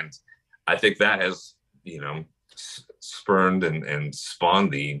 And I think that has, you know, spurned and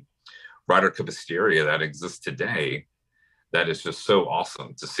spawned the Ryder Cup hysteria that exists today. That is just so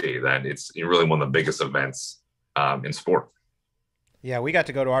awesome to see that it's really one of the biggest events in sport. Yeah, we got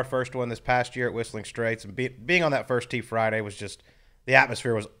to go to our first one this past year at Whistling Straits, and being on that first tee Friday was just, the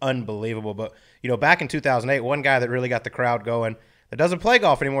atmosphere was unbelievable. But, you know, back in 2008, one guy that really got the crowd going that doesn't play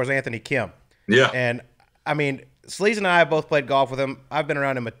golf anymore is Anthony Kim. Yeah. And, I mean, Sleaze and I have both played golf with him. I've been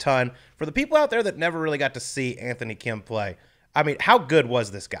around him a ton. For the people out there that never really got to see Anthony Kim play, I mean, how good was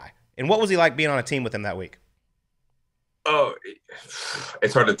this guy? And what was he like being on a team with him that week? Oh,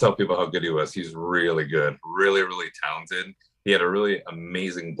 it's hard to tell people how good he was. He's really good, really, really talented. He had a really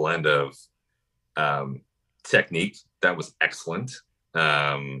amazing blend of technique that was excellent.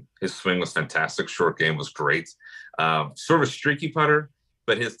 His swing was fantastic. Short game was great. Sort of a streaky putter,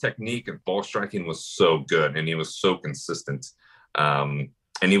 but his technique and ball striking was so good, and he was so consistent. And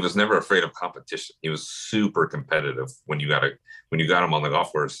he was never afraid of competition. He was super competitive when you got him on the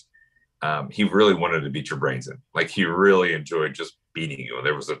golf course. He really wanted to beat your brains in. Like, he really enjoyed just beating you.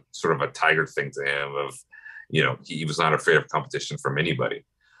 There was a sort of a Tiger thing to him of, you know, he was not afraid of competition from anybody.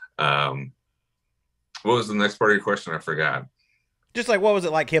 What was the next part of your question? I forgot. Just like, what was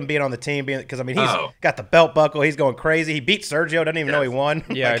it like him being on the team? Because, I mean, he's got the belt buckle. He's going crazy. He beat Sergio. Doesn't even know he won.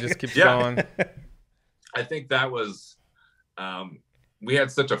 Yeah, like, it just keeps going. I think that was we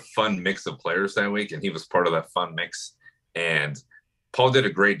had such a fun mix of players that week, and he was part of that fun mix. And Paul did a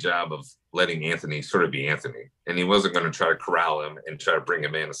great job of letting Anthony sort of be Anthony. And he wasn't going to try to corral him and try to bring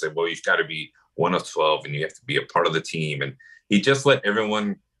him in and say, well, you've got to be one of 12 and you have to be a part of the team. And he just let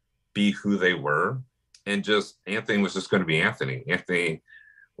everyone be who they were. And just Anthony was just going to be Anthony. Anthony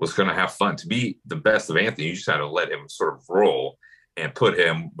was going to have fun. To be the best of Anthony, you just had to let him sort of roll and put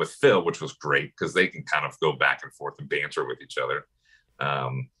him with Phil, which was great because they can kind of go back and forth and banter with each other.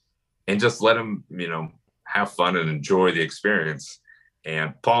 And just let him, have fun and enjoy the experience.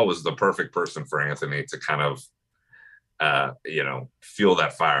 And Paul was the perfect person for Anthony to kind of, feel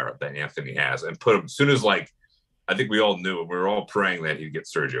that fire that Anthony has and put him as soon as I think we all knew it. We were all praying that he'd get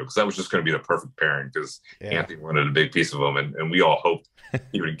Sergio because that was just going to be the perfect pairing because Anthony wanted a big piece of him and we all hoped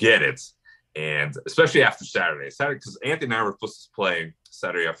he would get it. And especially after Saturday, because Anthony and I were supposed to play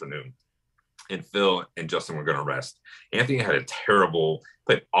Saturday afternoon and Phil and Justin were going to rest. Anthony had a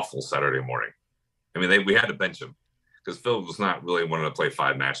played awful Saturday morning. I mean, we had to bench him because Phil was not really wanting to play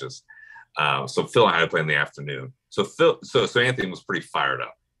 5 matches. So Phil had to play in the afternoon. So Anthony was pretty fired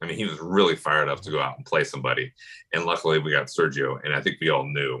up. I mean, he was really fired up to go out and play somebody. And luckily we got Sergio. And I think we all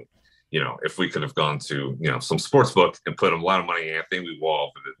knew, if we could have gone to, some sports book and put a lot of money in Anthony, we would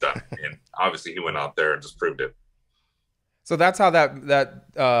all have it done. And obviously he went out there and just proved it. So that's how that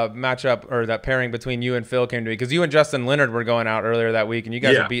matchup or that pairing between you and Phil came to be, because you and Justin Leonard were going out earlier that week, and you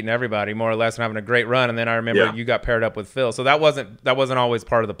guys were beating everybody more or less and having a great run. And then I remember you got paired up with Phil. So that wasn't always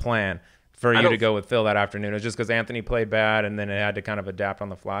part of the plan for you to go with Phil that afternoon. It was just because Anthony played bad, and then it had to kind of adapt on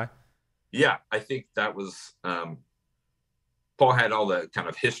the fly. Yeah, I think that was Paul had all the kind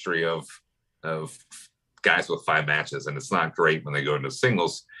of history of guys with 5 matches, and it's not great when they go into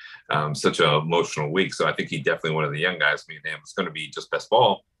singles. Such an emotional week. So I think he definitely one of the young guys, me and him, it's going to be just best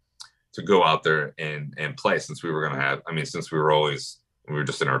ball to go out there and play since we were going to have, since we were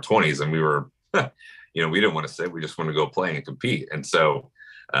just in our 20s and we were, we didn't want to sit. We just want to go play and compete. And so,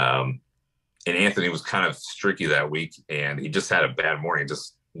 and Anthony was kind of streaky that week and he just had a bad morning,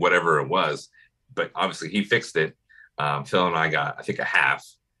 just whatever it was. But obviously he fixed it. Phil and I got, I think, a half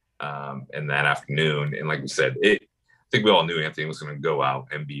in that afternoon. And like we said, I think we all knew Anthony was going to go out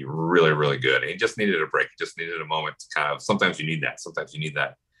and be really, really good. And he just needed a break. He just needed a moment to kind of, sometimes you need that. Sometimes you need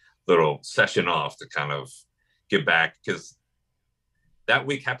that little session off to kind of get back because that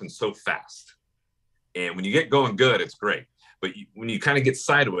week happened so fast. And when you get going good, it's great. But when you kind of get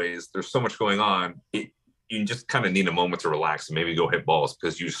sideways, there's so much going on. You just kind of need a moment to relax and maybe go hit balls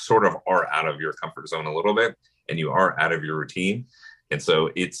because you sort of are out of your comfort zone a little bit and you are out of your routine. And so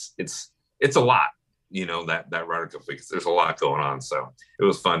it's a lot. That Ryder Cup week. There's a lot going on. So it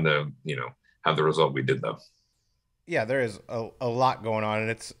was fun to, have the result we did though. Yeah, there is a lot going on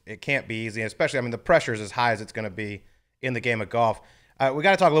and it can't be easy. Especially, the pressure is as high as it's going to be in the game of golf. We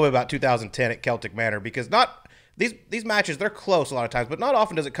got to talk a little bit about 2010 at Celtic Manor because not these matches, they're close a lot of times, but not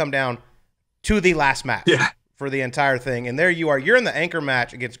often does it come down to the last match for the entire thing. And there you are, you're in the anchor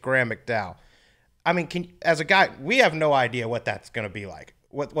match against Graham McDowell. As a guy, we have no idea what that's going to be like.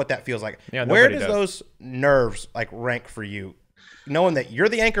 What that feels like. Yeah, where does those nerves rank for you? Knowing that you're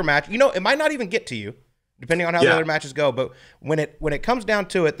the anchor match, it might not even get to you, depending on how the other matches go. But when it comes down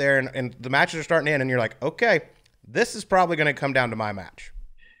to it there and the matches are starting to end and you're like, okay, this is probably going to come down to my match.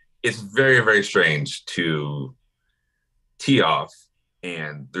 It's very, very strange to tee off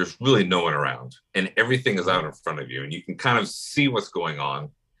and there's really no one around and everything is out in front of you and you can kind of see what's going on.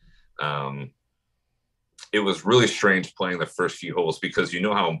 It was really strange playing the first few holes because you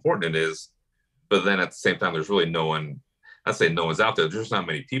know how important it is, but then at the same time, there's really no one. I'd say no one's out there. There's not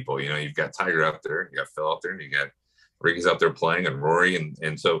many people. You've got Tiger out there, you got Phil out there, and you got Ricky's out there playing, and Rory,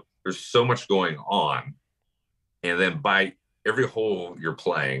 and so there's so much going on. And then by every hole you're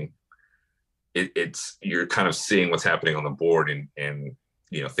playing, you're kind of seeing what's happening on the board, and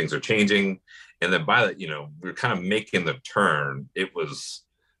things are changing. And then by that, we're kind of making the turn. It was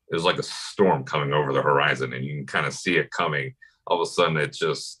like a storm coming over the horizon and you can kind of see it coming. All of a sudden, it's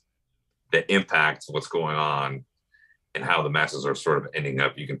just the impact of what's going on and how the matches are sort of ending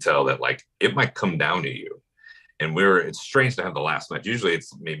up. You can tell that it might come down to you. And it's strange to have the last match. Usually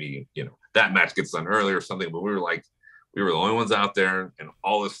it's maybe, that match gets done early or something, but we were the only ones out there and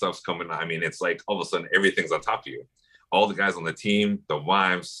all this stuff's coming. It's like all of a sudden everything's on top of you. All the guys on the team, the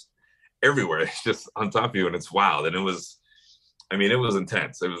wives, everywhere. It's just on top of you and it's wild. And it was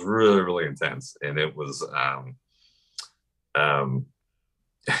intense. It was really, really intense. And it was,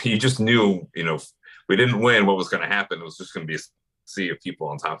 you just knew, we didn't win, what was going to happen. It was just going to be a sea of people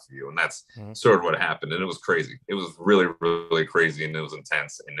on top of you. And that's sort of what happened. And it was crazy. It was really, really crazy. And it was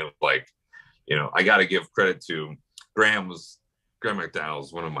intense. And it was I got to give credit to Graham was Graham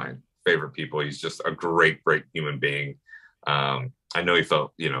McDowell's one of my favorite people. He's just a great, great human being. I know he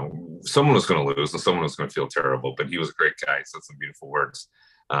felt, someone was going to lose and someone was going to feel terrible, but he was a great guy. He said some beautiful words.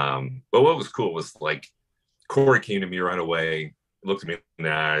 But what was cool was like Corey came to me right away, looked at me in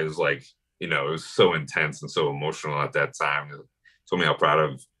the eyes, like, it was so intense and so emotional at that time. Told me how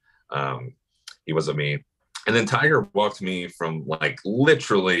proud of he was of me. And then Tiger walked me from like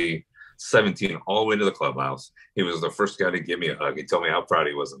literally 17 all the way to the clubhouse. He was the first guy to give me a hug. He told me how proud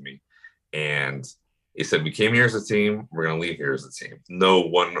he was of me. And he said, we came here as a team. We're going to leave here as a team. No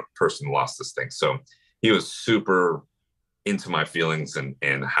one person lost this thing. So he was super into my feelings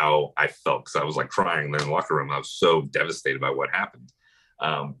and how I felt, because I was like crying there in the locker room. I was so devastated by what happened.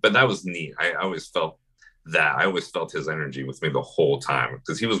 But that was neat. I always felt that. I always felt his energy with me the whole time,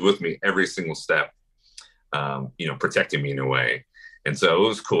 because he was with me every single step, protecting me in a way. And so it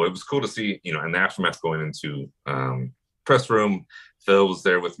was cool. It was cool to see, in the aftermath going into press room, Phil was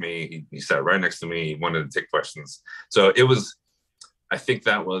there with me. He sat right next to me. He wanted to take questions. So I think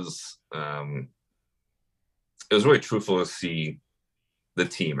that was, it was really truthful to see the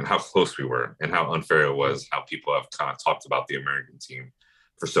team and how close we were and how unfair it was, how people have kind of talked about the American team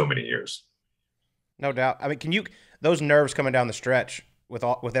for so many years. No doubt. I mean, those nerves coming down the stretch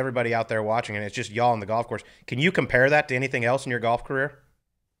with everybody out there watching, and it's just y'all on the golf course. Can you compare that to anything else in your golf career?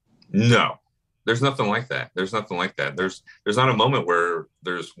 No, there's nothing like that. There's nothing like that. There's not a moment where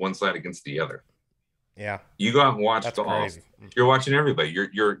there's one side against the other. Yeah. You go out and watch golf. Crazy. You're watching everybody.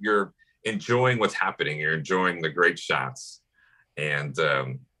 You're enjoying what's happening. You're enjoying the great shots. And,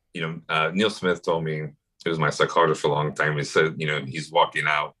 Neil Smith told me, he was my psychologist for a long time. He said, he's walking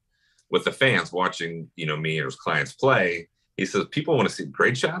out with the fans watching, me and his clients play. He says, people want to see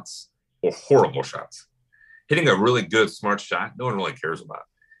great shots or horrible shots. Hitting a really good, smart shot, no one really cares about.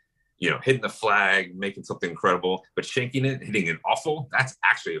 Hitting the flag, making something incredible, but shanking it, hitting it awful, that's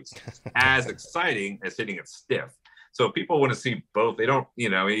actually as exciting as hitting it stiff. So people want to see both. They don't,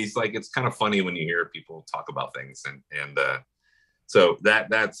 he's like, it's kind of funny when you hear people talk about things. And so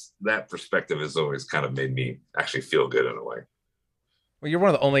that perspective has always kind of made me actually feel good in a way. Well, you're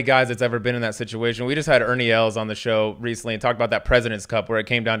one of the only guys that's ever been in that situation. We just had Ernie Els on the show recently and talked about that President's Cup where it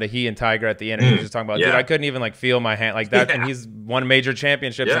came down to he and Tiger at the end. And he was just talking about, dude, I couldn't even like feel my hand like that. Yeah. And he's won major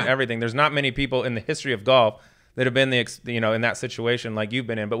championships and everything. There's not many people in the history of golf that have been in that situation like you've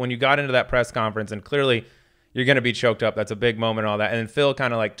been in. But when you got into that press conference and clearly you're going to be choked up, that's a big moment and all that. And then Phil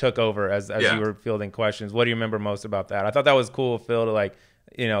kind of like took over as you were fielding questions. What do you remember most about that? I thought that was cool, Phil, to like,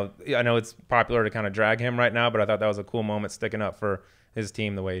 I know it's popular to kind of drag him right now, but I thought that was a cool moment sticking up for his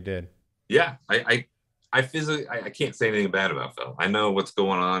team the way he did. Yeah, I physically I can't say anything bad about Phil. I know what's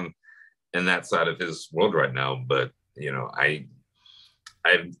going on in that side of his world right now, but I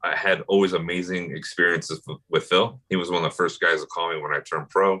had always amazing experiences with Phil. He was one of the first guys to call me when I turned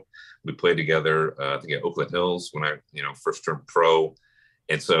pro. We played together, I think at Oakland Hills when I first turned pro,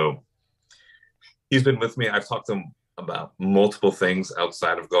 and so he's been with me. I've talked to him about multiple things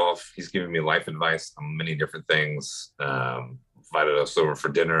outside of golf. He's given me life advice on many different things. Invited us over for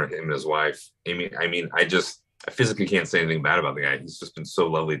dinner, him and his wife. Amy. I mean, I physically can't say anything bad about the guy. He's just been so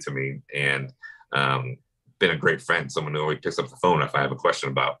lovely to me and been a great friend. Someone who always picks up the phone if I have a question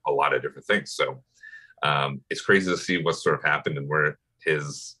about a lot of different things. So it's crazy to see what sort of happened and where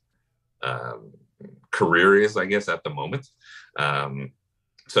his career is, I guess, at the moment.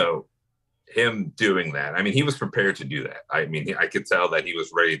 So him doing that, I mean, he was prepared to do that. I mean, I could tell that he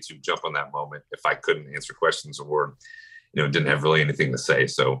was ready to jump on that moment if I couldn't answer questions or didn't have really anything to say.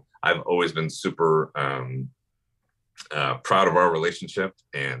 So I've always been super proud of our relationship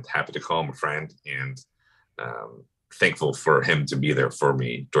and happy to call him a friend and thankful for him to be there for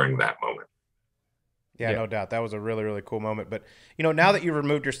me during that moment. Yeah, no doubt. That was a really, really cool moment. But, now that you've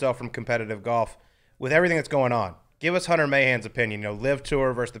removed yourself from competitive golf, with everything that's going on, give us Hunter Mahan's opinion, Live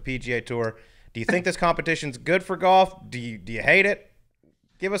Tour versus the PGA Tour. Do you think this competition's good for golf? Do you hate it?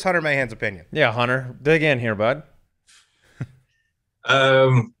 Give us Hunter Mahan's opinion. Yeah, Hunter, dig in here, bud.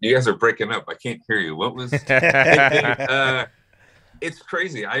 You guys are breaking up. I can't hear you. What was it's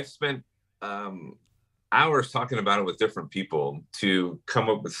crazy. I've spent hours talking about it with different people to come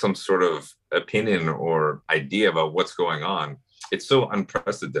up with some sort of opinion or idea about what's going on. It's so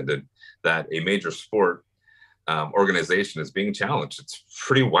unprecedented that a major sport organization is being challenged. It's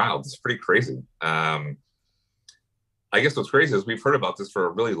pretty wild. It's pretty crazy. I guess what's crazy is we've heard about this for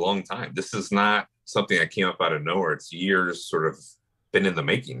a really long time. This is not something that came up out of nowhere. It's years sort of been in the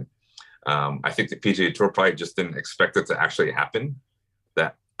making. I think the PGA Tour probably just didn't expect it to actually happen,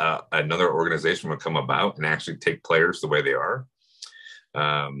 that another organization would come about and actually take players the way they are,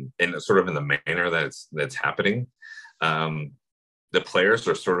 and sort of in the manner that's happening. the players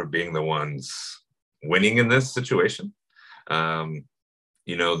are sort of being the ones winning in this situation.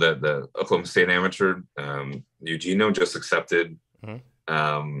 You know, the Oklahoma State Amateur, Eugenio just accepted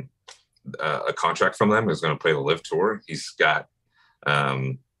a contract from them. He's going to play the Live Tour. He's got,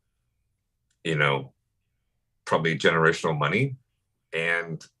 you know, probably generational money.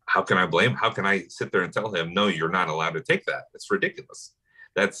 And how can I blame? How can I sit there and tell him, no, you're not allowed to take that? It's ridiculous.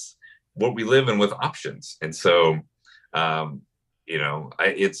 That's what we live in with options. And so, you know,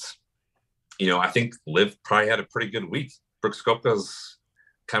 I think Liv probably had a pretty good week. Brooks Koepka's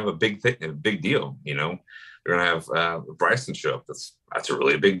kind of a big thing, a big deal. You know, they're gonna have Bryson show up. That's a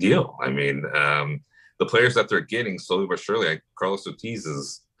really big deal. I mean, the players that they're getting slowly but surely, like Carlos Ortiz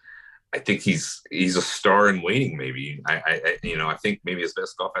is. I think he's a star in waiting. Maybe I think maybe his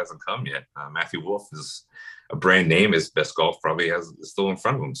best golf hasn't come yet. Matthew Wolff is a brand name. His best golf probably is still in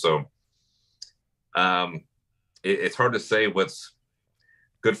front of him. So it's hard to say what's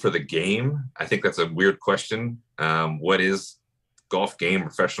good for the game. I think that's a weird question. What is golf game,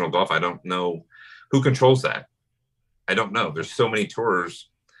 professional golf? I don't know who controls that. I don't know. There's so many tours.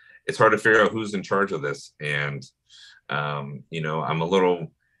 It's hard to figure out who's in charge of this. And you know,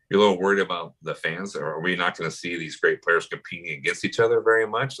 you're a little worried about the fans. Or are we not going to see these great players competing against each other very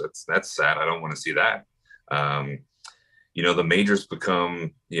much? That's sad. I don't want to see that. You know, the majors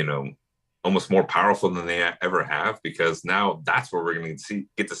become, you know, almost more powerful than they ever have, because now that's where we're going to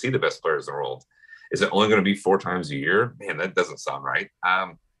get to see the best players in the world. Is it only going to be 4 times a year? Man, that doesn't sound right.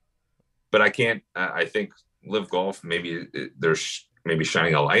 But I can't. I think Live Golf, maybe they're maybe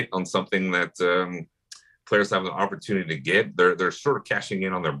shining a light on something that players have an opportunity to get. They're sort of cashing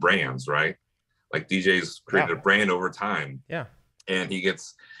in on their brands, right? Like DJ's created a brand over time. Yeah. And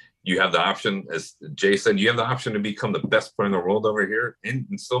you have the option, as Jay said, you have the option to become the best player in the world over here and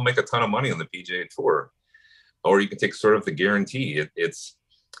still make a ton of money on the PGA Tour. Or you can take sort of the guarantee.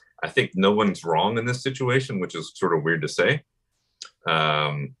 I think no one's wrong in this situation, which is sort of weird to say.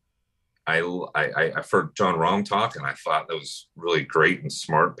 I've heard John Rahm talk, and I thought that was really great and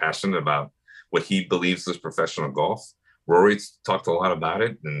smart, passionate about what he believes is professional golf. Rory's talked a lot about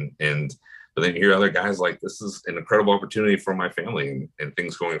it, but then you hear other guys like, this is an incredible opportunity for my family and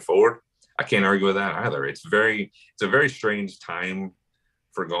things going forward. I can't argue with that either. It's a very strange time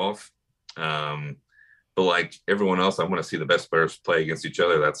for golf. But like everyone else, I want to see the best players play against each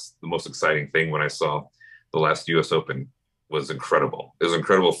other. That's the most exciting thing. When I saw the last US Open, was incredible. It was an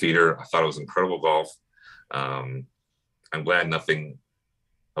incredible feeder. I thought it was incredible golf. I'm glad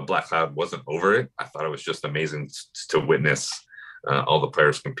a black cloud wasn't over it. I thought it was just amazing to witness all the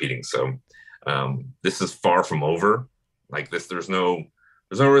players competing. So this is far from over. Like this, there's no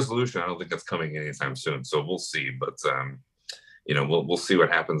resolution. I don't think that's coming anytime soon. So we'll see. But you know, we'll see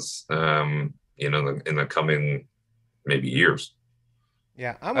what happens. You know, in the coming maybe years.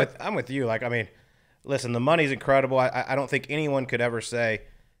 Yeah, I'm with you. Like, I mean, listen, the money's incredible. I don't think anyone could ever say,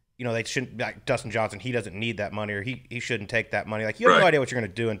 you know, they shouldn't, like Dustin Johnson, he doesn't need that money, or he shouldn't take that money. Like, you have no idea what you're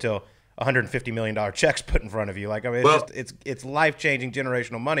going to do until $150 million check's put in front of you. Like, I mean, it's life-changing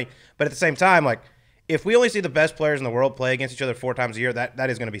generational money. But at the same time, like, if we only see the best players in the world play against each other 4 times a year, that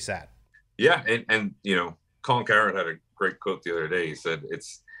is going to be sad. Yeah, and you know, Colin Cowherd had a great quote the other day. He said,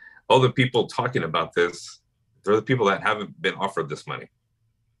 it's all the people talking about this, they're the people that haven't been offered this money.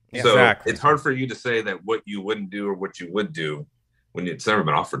 Yeah, so exactly. It's hard for you to say that what you wouldn't do or what you would do when it's never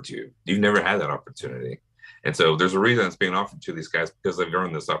been offered to you. You've never had that opportunity. And so there's a reason it's being offered to these guys, because they've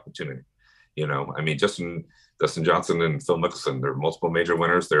earned this opportunity. You know, I mean, Dustin Johnson and Phil Mickelson, they're multiple major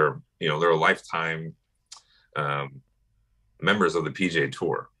winners. They're a lifetime members of the PGA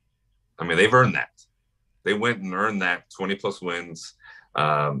Tour. I mean, they've earned that. They went and earned that 20 plus wins,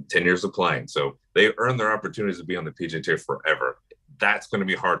 10 years of playing. So they earned their opportunities to be on the PGA Tour forever. That's going to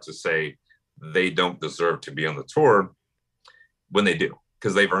be hard to say they don't deserve to be on the tour when they do,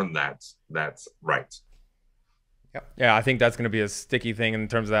 because they've earned that right. Yep. Yeah, I think that's going to be a sticky thing in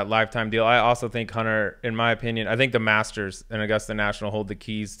terms of that lifetime deal. I also think, Hunter, in my opinion, I think the Masters and Augusta National hold the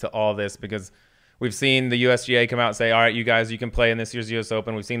keys to all this, because we've seen the USGA come out and say, all right, you guys, you can play in this year's US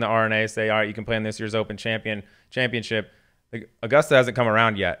Open. We've seen the RNA say, all right, you can play in this year's Open Championship. Augusta hasn't come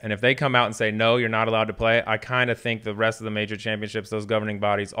around yet. And if they come out and say, no, you're not allowed to play, I kind of think the rest of the major championships, those governing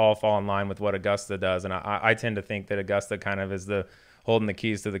bodies, all fall in line with what Augusta does. And I tend to think that Augusta kind of is holding the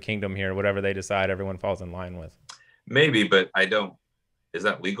keys to the kingdom here. Whatever they decide, everyone falls in line with. Maybe, but is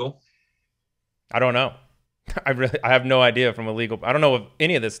that legal? I don't know. I have no idea from a legal. I don't know if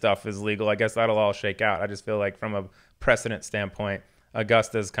any of this stuff is legal. I guess that'll all shake out. I just feel like from a precedent standpoint,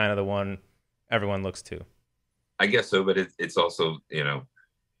 Augusta is kind of the one everyone looks to. I guess so, but it's also,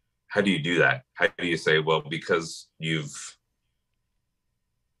 how do you do that? How do you say, well, because you've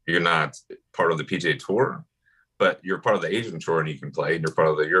You're not part of the PGA Tour, but you're part of the Asian Tour and you can play, and you're part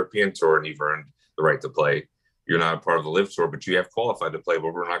of the European Tour and you've earned the right to play. You're not a part of the Live Tour, but you have qualified to play,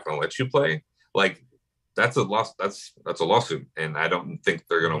 but we're not going to let you play. Like, that's a loss. That's a lawsuit, and I don't think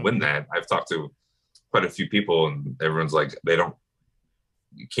they're going to win that. I've talked to quite a few people, and everyone's like,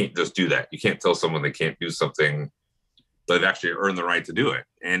 you can't just do that. You can't tell someone they can't do something. They've actually earned the right to do it,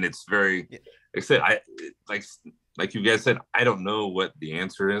 and it's very. Like I said, like you guys said, I don't know what the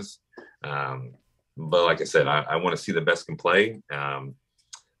answer is, but like I said, I want to see the best can play.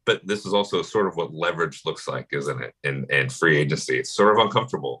 But this is also sort of what leverage looks like, isn't it? And free agency, it's sort of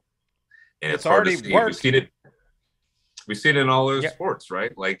uncomfortable, and it's hard to see. We've seen it in all those sports,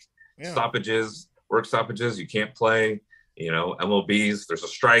 right? Like stoppages, work stoppages. You can't play. MLBs. There's a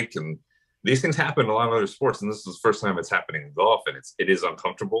strike, and these things happen in a lot of other sports. And this is the first time it's happening in golf, and it is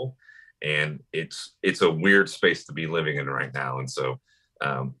uncomfortable, and it's a weird space to be living in right now. And so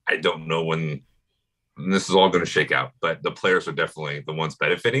I don't know when this is all going to shake out, but the players are definitely the ones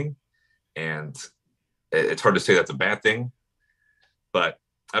benefiting, and it's hard to say that's a bad thing, but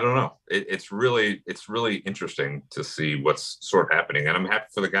I don't know. It's really interesting to see what's sort of happening, and I'm happy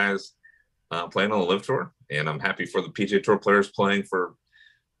for the guys playing on the Live Tour, and I'm happy for the PGA Tour players playing for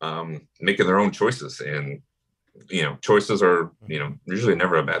making their own choices, and choices are usually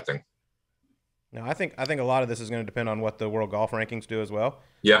never a bad thing. No, I think a lot of this is going to depend on what the world golf rankings do as well.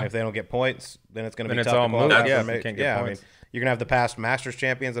 Yeah. And if they don't get points, then it's going to be tough all to qualify. Yeah, I mean, you're going to have the past Masters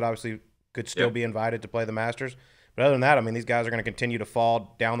champions that obviously could still be invited to play the Masters. But other than that, I mean, these guys are going to continue to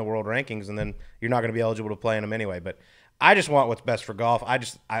fall down the world rankings, and then you're not going to be eligible to play in them anyway. But I just want what's best for golf.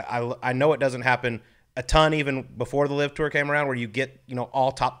 I know it doesn't happen a ton even before the Live Tour came around, where you get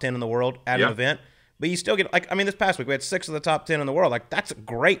all top 10 in the world at an event. But you still get, this past week we had 6 of the top 10 in the world. Like, that's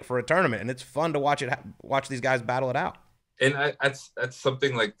great for a tournament, and it's fun to watch these guys battle it out. And that's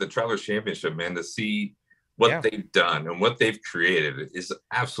something like the Travelers Championship, man. To see what they've done and what they've created is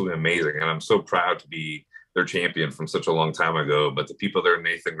absolutely amazing. And I'm so proud to be their champion from such a long time ago. But the people there,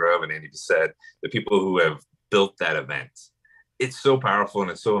 Nathan Grove and Andy Bissett, the people who have built that event, it's so powerful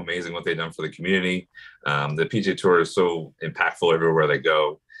and it's so amazing what they've done for the community. The PGA Tour is so impactful everywhere they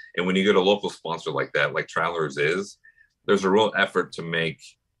go. And when you get a local sponsor like that, like Travelers is, there's a real effort to make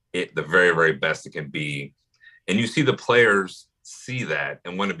it the very, very best it can be. And you see the players see that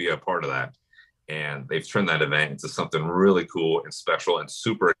and want to be a part of that. And they've turned that event into something really cool and special and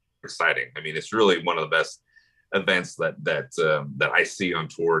super exciting. I mean, it's really one of the best events that I see on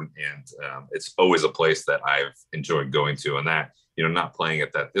tour. And it's always a place that I've enjoyed going to. And that, not playing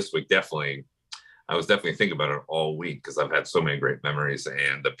at that this week, I was definitely thinking about it all week because I've had so many great memories,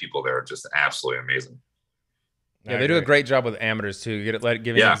 and the people there are just absolutely amazing. Yeah, they do a great job with amateurs too.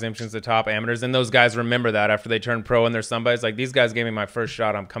 Giving exemptions to top amateurs, and those guys remember that after they turn pro and they're somebody's like, these guys gave me my first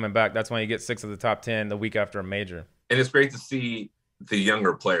shot, I'm coming back. That's why you get 6 of the top 10 the week after a major. And it's great to see the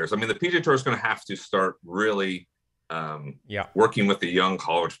younger players. I mean, the PGA Tour is going to have to start really working with the young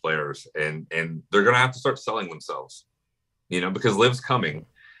college players, and they're going to have to start selling themselves, because Live's coming.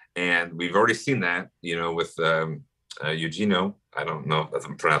 And we've already seen that, with Eugenio. I don't know if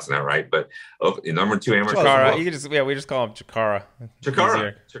I'm pronouncing that right, but number 2 amateur. Chikara. We just call him Chikara.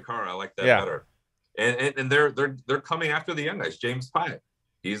 Chikara. I like that better. And they're coming after the young guys. James Pyatt,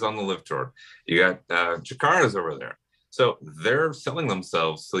 he's on the Live Tour. You got Chikara's over there, so they're selling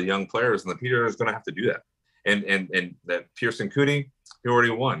themselves to the young players, and the PGA is going to have to do that. And that Pearson Coody, he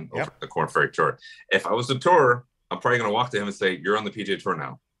already won over the Corn Ferry Tour. If I was the tour, I'm probably going to walk to him and say, "You're on the PGA Tour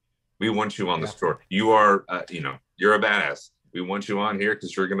now. We want you on this tour. You are, you're a badass. We want you on here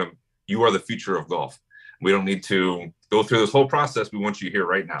because you are the future of golf. We don't need to go through this whole process. We want you here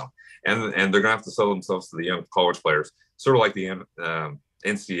right now." And they're going to have to sell themselves to the young college players, sort of like the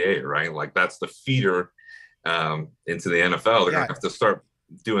NCAA, right? Like that's the feeder into the NFL. They're going to have to start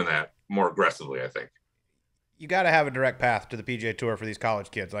doing that more aggressively, I think. You got to have a direct path to the PGA Tour for these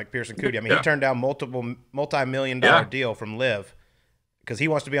college kids like Pearson Coody. I mean, he turned down multi-million-dollar deal from Live because he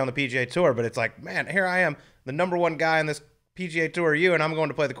wants to be on the PGA Tour, but it's like, man, here I am, the number 1 guy in this PGA Tour, and I'm going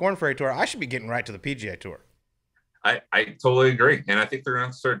to play the Corn Ferry Tour. I should be getting right to the PGA Tour. I totally agree, and I think they're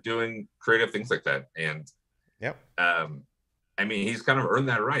going to start doing creative things like that. And I mean, he's kind of earned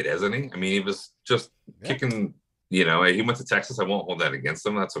that right, hasn't he? I mean, he was just kicking. He went to Texas. I won't hold that against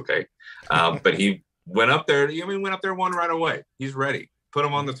him. That's okay. But he went up there. Went up there, won right away. He's ready. Put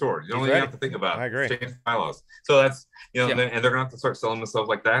him on the tour. You don't even have to think about it. I agree. Change bylaws. So that's, and they're going to have to start selling themselves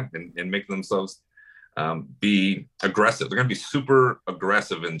like that and making themselves be aggressive. They're going to be super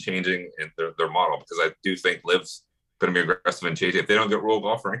aggressive in changing their model, because I do think Live's going to be aggressive in changing. If they don't get world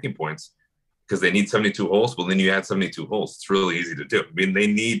golf ranking points, because they need 72 holes. Well, then you add 72 holes. It's really easy to do. I mean,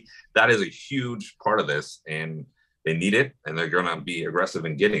 that is a huge part of this, and they need it, and they're going to be aggressive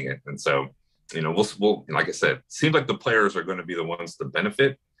in getting it. And so, we'll like I said, seems like the players are going to be the ones to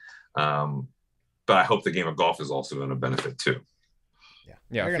benefit. But I hope the game of golf is also going to benefit too.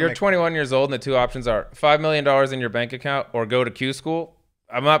 Yeah. If you're 21 years old and the two options are $5 million in your bank account or go to Q school,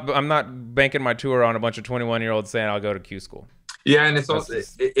 I'm not banking my tour on a bunch of 21-year-olds saying I'll go to Q school. Yeah, and it's also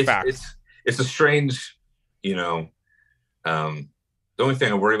it's a strange, the only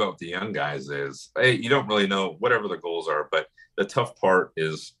thing I worry about with the young guys is, hey, you don't really know whatever the goals are, but the tough part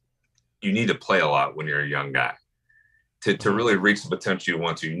is you need to play a lot when you're a young guy. To really reach the potential you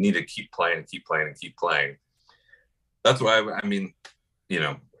want to, you need to keep playing and keep playing and keep playing. That's why, like I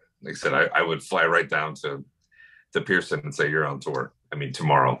said, I would fly right down to Pearson and say, you're on tour.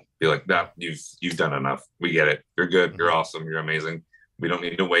 Tomorrow. Be like, that you've done enough. We get it. You're good. You're awesome. You're amazing. We don't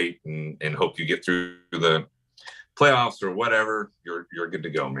need to wait and hope you get through the playoffs or whatever. You're good to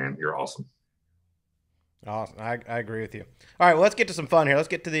go, man. You're awesome. Awesome. I agree with you. All right, well, let's get to some fun here. Let's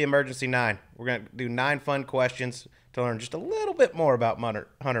get to the emergency 9. We're going to do 9 fun questions to learn just a little bit more about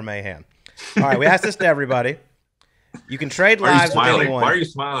Hunter Mahan. All right, we asked this to everybody. You can trade lives with anyone. Why are you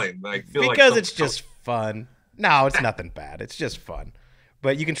smiling? Because it's just fun. No, it's nothing bad. It's just fun.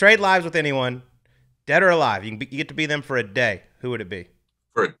 But you can trade lives with anyone, dead or alive. You get to be them for a day. Who would it be?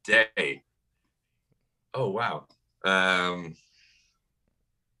 For a day? Oh, wow.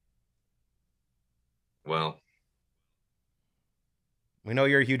 Well, we know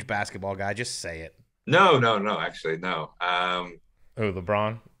you're a huge basketball guy. Just say it. No, actually, no.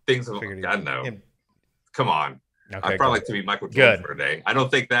 LeBron? Things of God, no. Come on. Okay, I'd probably like to be Michael Jordan for a day. I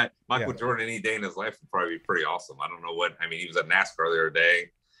don't think that Michael Jordan any day in his life would probably be pretty awesome. I don't know what. He was at NASCAR the other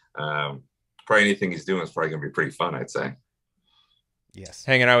day. Probably anything he's doing is probably going to be pretty fun, I'd say. Yes.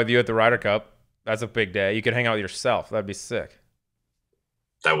 Hanging out with you at the Ryder Cup. That's a big day. You could hang out with yourself. That'd be sick.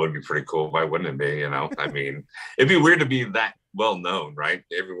 That would be pretty cool. Why wouldn't it be? It'd be weird to be that well known, right?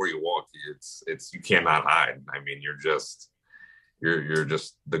 Everywhere you walk, it's you cannot hide. You're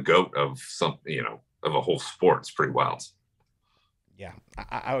just the GOAT of something, of a whole sport. It's pretty wild. Yeah,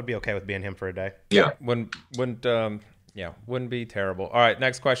 I would be okay with being him for a day. Yeah, wouldn't be terrible. All right,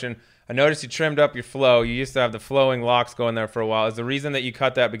 next question. I noticed you trimmed up your flow. You used to have the flowing locks going there for a while. Is the reason that you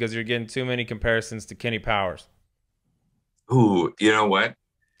cut that because you're getting too many comparisons to Kenny Powers? Ooh, you know what?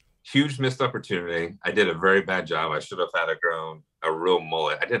 Huge missed opportunity. I did a very bad job. I should have had a real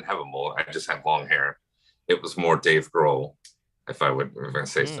mullet. I didn't have a mullet. I just had long hair. It was more Dave Grohl, if I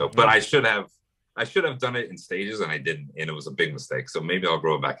say so. But I should have done it in stages, and I didn't, and it was a big mistake. So maybe I'll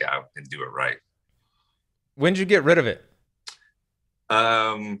grow it back out and do it right. When did you get rid of it?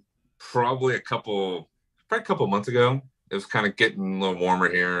 Probably a couple months ago. It was kind of getting a little warmer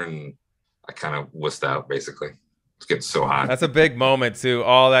here, and I kind of wussed out, basically. It's getting so hot. That's a big moment, too.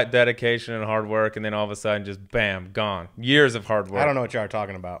 All that dedication and hard work, and then all of a sudden, just bam, gone. Years of hard work. I don't know what y'all are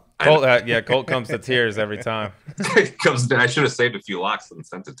talking about. Colt comes to tears every time. I should have saved a few locks and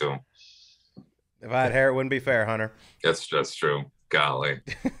sent it to him. If I had hair, it wouldn't be fair, Hunter. That's true. Golly.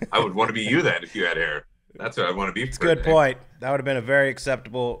 I would want to be you then if you had hair. That's what I want to be. It's a good point. That would have been a very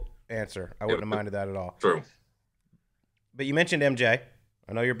acceptable answer. I wouldn't have minded that at all. True. But you mentioned MJ.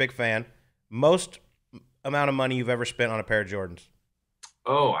 I know you're a big fan. Most amount of money you've ever spent on a pair of Jordans?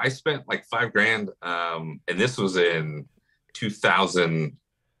 Oh, I spent like $5,000. And this was in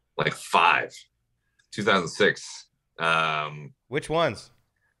 2005, 2006. Which ones?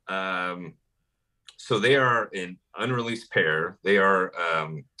 So they are an unreleased pair. They are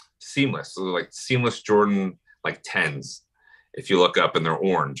seamless. So they're like seamless Jordan, like 10s. If you look up and they're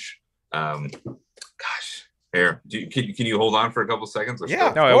orange. Gosh, here, can you hold on for a couple seconds?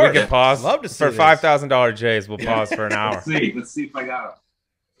 Yeah, no, we can pause. Love to see for $5,000 J's. We'll pause for an hour. Let's see if I got them.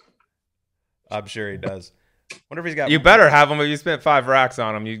 I'm sure he does. Wonder if he's got. You better have them if you spent 5 racks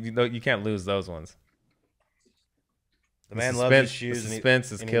on them. You can't lose those ones. The man loves his shoes. The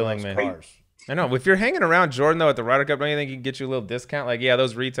suspense is killing me. Cars. I know. If you're hanging around Jordan though at the Ryder Cup, don't you think he can get you a little discount? Like, yeah,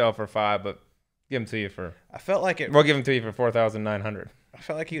 those retail for $5, but give them to you for. I felt like it. We'll give them to you for $4,900. I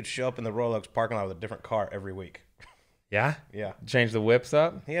felt like he would show up in the Royal Oaks parking lot with a different car every week. Yeah. Yeah. Change the whips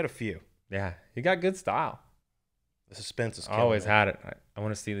up. He had a few. Yeah, he got good style. The suspense is killing Always me. had it. I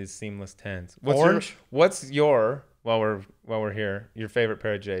want to see these seamless 10s. Orange? While we're here, your favorite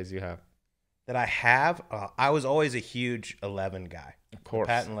pair of J's you have? That I have. I was always a huge 11 guy. Of course.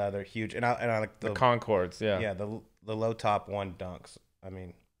 Patent leather, huge, and I like the Concords. Yeah. Yeah, the low top 1 dunks. I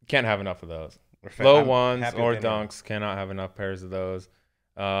mean, you can't have enough of those. Low ones or dunks anyway. cannot have enough pairs of those.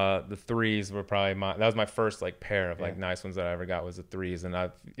 The 3s were probably that was my first like pair of like nice ones that I ever got was the 3s,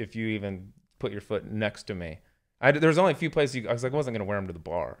 and if you even put your foot next to me. There's only a few places I was like, I wasn't going to wear them to the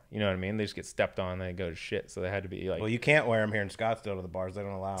bar. You know what I mean? They just get stepped on and they go to shit. So they had to be like. Well, you can't wear them here in Scottsdale to the bars. They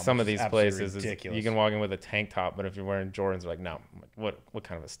don't allow them. Some of these places, ridiculous. You can walk in with a tank top, but if you're wearing Jordans, like, no. What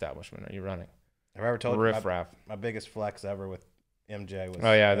kind of establishment are you running? Have I ever told you Riff-raff. my biggest flex ever with MJ was.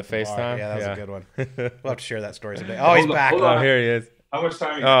 Oh, yeah, the bar. FaceTime? Yeah, that was a good one. We'll have to share that story someday. Oh, he's back. Oh, here he is. How much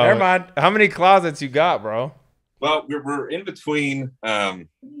time? Oh, never mind. How many closets you got, bro? Well, we're in between.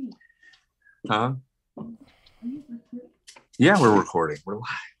 Yeah, we're recording. We're live.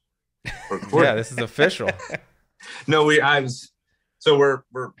 We're recording. Yeah, this is official. No, we're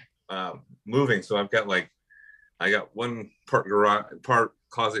moving. So I got one part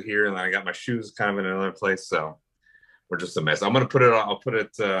closet here, and then I got my shoes kind of in another place. So we're just a mess. I'm gonna put it on.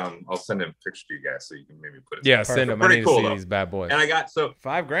 I'll send a picture to you guys so you can maybe put it. Yeah, send them. I need to see these bad boys. And I got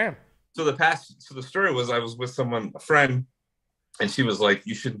 $5,000. So the story was I was with a friend, and she was like,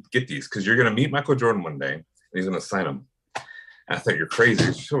 "You should get these because you're gonna meet Michael Jordan one day, and he's gonna sign them." And I thought, you're crazy.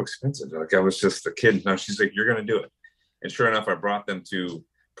 It's so expensive. Like I was just a kid. No, she's like, you're gonna do it. And sure enough, I brought them to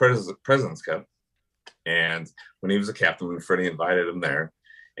President's Cup. And when he was a captain, Freddie invited him there,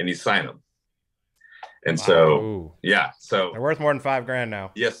 and he signed them. And so, yeah, so they're worth more than $5,000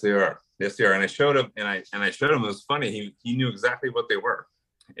 now. Yes, they are. Yes, they are. And I showed him, and I showed him. It was funny. He knew exactly what they were,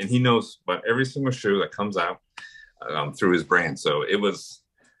 and he knows about every single shoe that comes out through his brand. So it was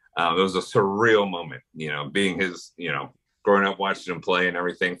a surreal moment, being his, growing up watching him play and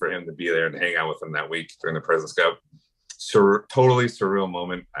everything, for him to be there and hang out with him that week during the President's Cup. Totally surreal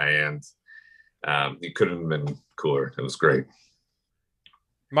moment, and it couldn't have been cooler. It was great.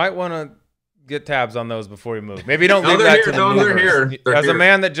 Might want to get tabs on those before you move. Maybe don't leave that to the movers. As a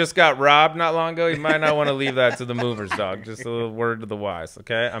man that just got robbed not long ago, you might not want to leave that to the movers, dog. Just a little word to the wise,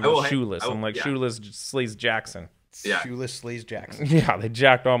 okay? I'm shoeless. I'm like shoeless Sleaze Jackson. Yeah. Shoeless Sleaze Jackson. Yeah, they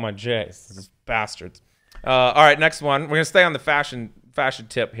jacked all my J's. These bastards. All right, next one. We're going to stay on the fashion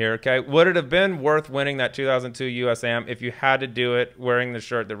tip here, okay? Would it have been worth winning that 2002 US Am if you had to do it wearing the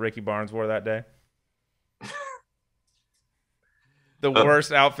shirt that Ricky Barnes wore that day? The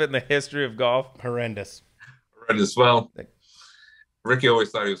worst outfit in the history of golf. Horrendous. Well, Ricky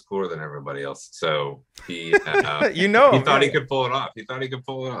always thought he was cooler than everybody else, so he, he thought he could pull it off.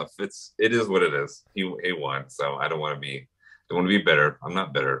 It is what it is. He won, so I don't want to be bitter. I'm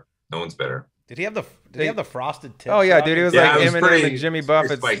not bitter. No one's bitter. Did he have the frosted tips? Oh yeah, dude, he was like Eminem and Jimmy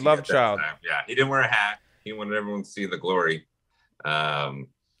Buffett's love child. Yeah, he didn't wear a hat. He wanted everyone to see the glory. Yeah,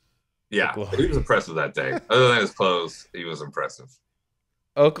 he was impressive that day. Other than his clothes, he was impressive.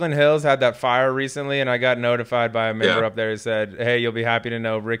 Oakland Hills had that fire recently, and I got notified by a member up there who said, "Hey, you'll be happy to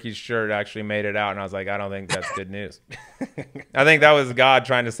know Ricky's shirt actually made it out." And I was like, I don't think that's good news. I think that was God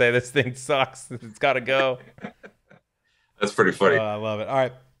trying to say this thing sucks. It's got to go. That's pretty funny. I love it. All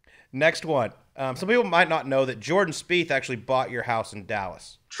right, next one. Some people might not know that Jordan Spieth actually bought your house in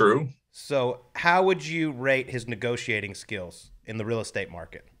Dallas. True. So how would you rate his negotiating skills in the real estate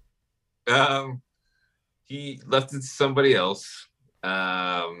market? He left it to somebody else.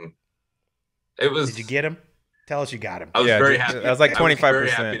 It was. Did you get him? Tell us you got him. I was very happy. I was like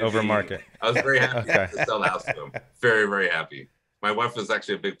 25% over market. I was very happy to sell the house to him. Very, very happy. My wife was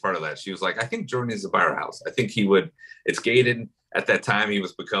actually a big part of that. She was like, I think Jordan needs to buy our house. I think he would. It's gated. At that time, he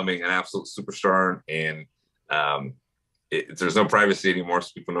was becoming an absolute superstar, and there's no privacy anymore,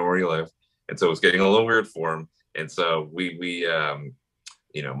 so people know where you live. And so it was getting a little weird for him. And so we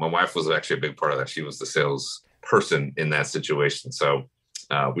my wife was actually a big part of that. She was the sales person in that situation. So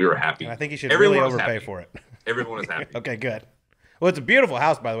we were happy. I think you should really overpay for it. Everyone was happy. Okay, good. Well, it's a beautiful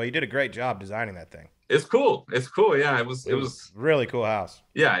house, by the way. You did a great job designing that thing. It's cool. It's cool. Yeah, it was really cool house.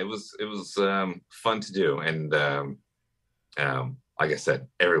 Yeah, it was fun to do, and like I said,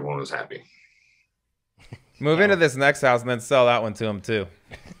 everyone was happy. Move into this next house and then sell that one to him too.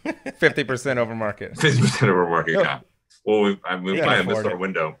 50% over market. 50% over market. Yeah. Well, we might have missed our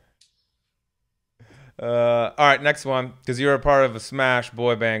window. All right, next one, because you're a part of a smash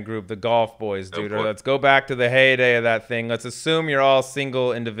boy band group, the Golf Boys, dude. Let's go back to the heyday of that thing. Let's assume you're all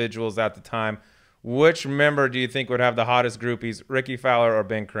single individuals at the time. Which member do you think would have the hottest groupies, Ricky Fowler or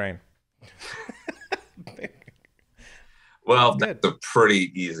Ben Crane? Well, that's a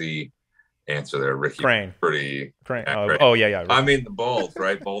pretty easy answer there, Ricky. Crane. Crane. Oh, yeah. Right. I mean, the bald,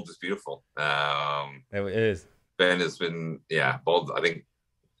 right? Bald is beautiful. It is. Ben has been, bald, I think,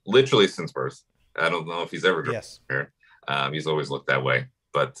 literally since birth. I don't know if he's ever grown hair. He's always looked that way.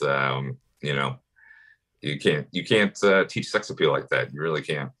 But, you can't teach sex appeal like that. You really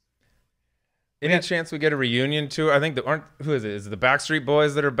can't. Any chance we get a reunion tour? I think who is it? Is it the Backstreet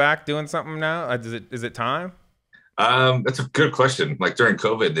Boys that are back doing something now? Is it time? That's a good question. Like during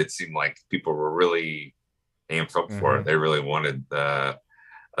COVID, it seemed like people were really amped up for it. They really wanted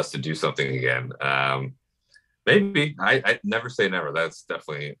us to do something again. Maybe. I never say never. That's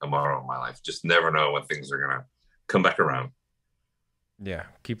definitely a motto in my life. Just never know when things are gonna come back around. Yeah,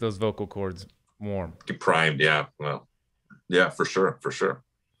 keep those vocal cords warm. Get primed. Yeah. Well, yeah, for sure. For sure.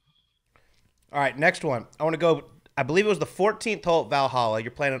 All right, next one. I want to go. I believe it was the 14th hole at Valhalla.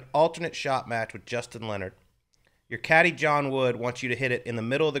 You're playing an alternate shot match with Justin Leonard. Your caddy, John Wood, wants you to hit it in the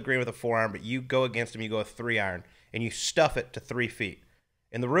middle of the green with a 4-iron, but you go against him. You go a 3-iron, and you stuff it to 3 feet.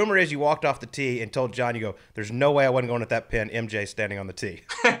 And the rumor is you walked off the tee and told John, you go, there's no way I wasn't going at that pin. MJ standing on the tee.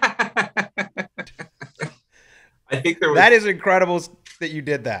 I think there was... That is incredible that you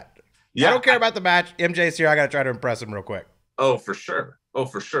did that. Yeah, I don't care about the match. MJ's here. I got to try to impress him real quick. Oh, for sure. Oh,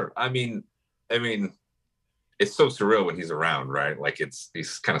 for sure. I mean, it's so surreal when he's around, right? Like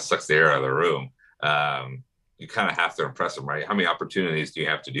he's kind of sucks the air out of the room. You kind of have to impress him, right? How many opportunities do you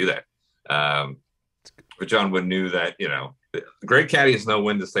have to do that? But John Wood knew that, great caddies know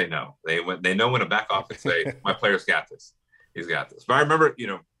when to say no. They know when to back off and say, my player's got this. He's got this. But I remember,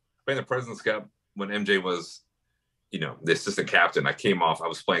 playing the President's Cup when MJ was, the assistant captain. I came off, I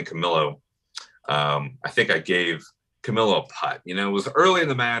was playing Camilo. I think I gave Camilo a putt. It was early in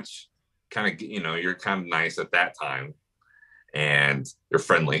the match, kind of, you're kind of nice at that time and you're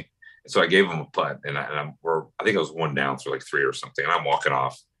friendly. So I gave him a putt and I think I was 1 down through like 3 or something. And I'm walking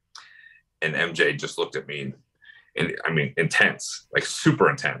off and MJ just looked at me and intense, like super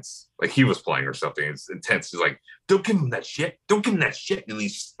intense, like he was playing or something. It's intense. He's like, don't give him that shit. Don't give him that shit. And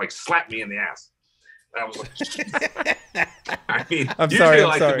he like slapped me in the ass. And I was like, I'm usually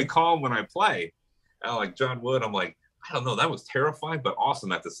I can be calm when I play. And like John Wood, I'm like, I don't know. That was terrifying, but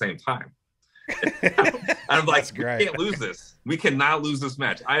awesome at the same time. And I'm like, we can't lose this. We cannot lose this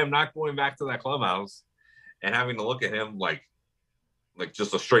match. I am not going back to that clubhouse and having to look at him like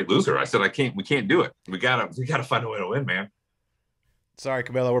just a straight loser. I said, we can't do it. We gotta find a way to win, man. Sorry,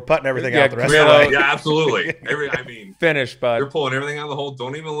 Camilo. We're putting everything out the rest of the way. Yeah, absolutely. Finish, bud. You're pulling everything out of the hole.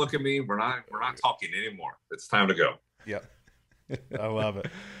 Don't even look at me. We're not talking anymore. It's time to go. Yep. I love it.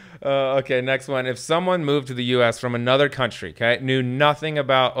 Okay, next one. If someone moved to the U.S. from another country, knew nothing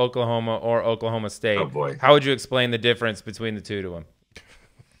about Oklahoma or Oklahoma State, oh boy, how would you explain the difference between the two to him?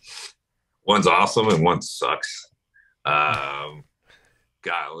 One's awesome and one sucks. Gosh,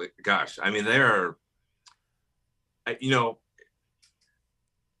 they're,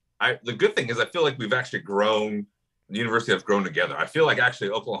 the good thing is I feel like we've actually grown. The university has grown together. I feel like actually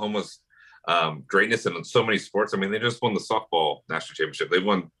Oklahoma's greatness in so many sports. They just won the softball national championship. They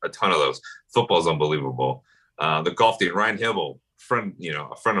won a ton of those. Football's unbelievable. The golf team, Ryan Hibble,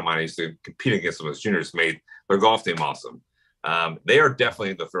 a friend of mine, I used to compete against them as juniors, made their golf team awesome. They are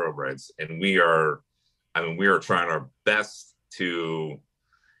definitely the thoroughbreds, and we are trying our best to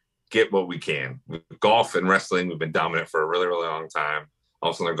get what we can. With golf and wrestling, we've been dominant for a really, really long time.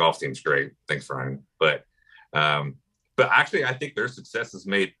 Also, their golf team's great. Thanks, Ryan. But actually, I think their success has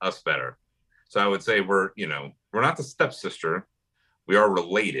made us better. So I would say we're not the stepsister. We are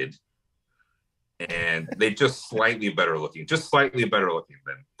related, and they just slightly better looking than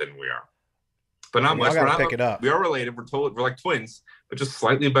we are. But not much. Pick it up. We are related. We're like twins, but just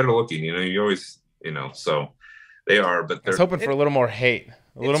slightly better looking. You always, so they are. But I was hoping for a little more hate.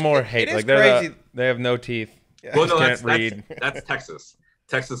 Like crazy. They have no teeth. Yeah. Well, no, that's Texas.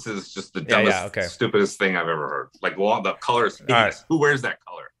 Texas is just the dumbest, stupidest thing I've ever heard. Like, the color is hideous. Right. Who wears that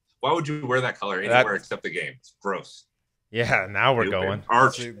color? Why would you wear that color anywhere except the game? It's gross. Yeah, now we're going.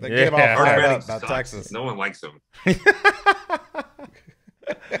 Arch. They came all fired up about Texas. No one likes him.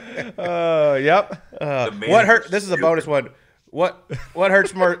 Yep. What hurt? This is a bonus one. What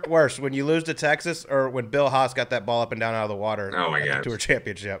hurts worse, when you lose to Texas or when Bill Haas got that ball up and down out of the water? Oh my god! Tour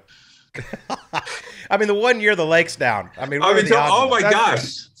championship. The 1 year the lake's down. Oh my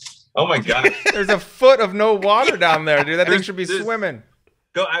gosh! There's a foot of no water down there, dude. That thing should be swimming.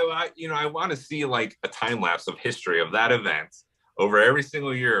 I want to see like a time lapse of history of that event over every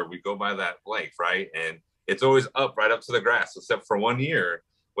single year. We go by that lake, right? And it's always right up to the grass, except for 1 year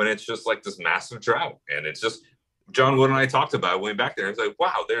when it's just like this massive drought. And it's just, John Wood and I talked about it, went back there and it's like,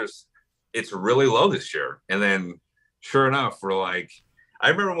 wow, it's really low this year. And then sure enough, we're like, I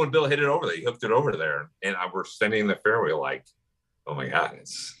remember when Bill hit it over there, he hooked it over there, and we're standing in the fairway like, oh my God,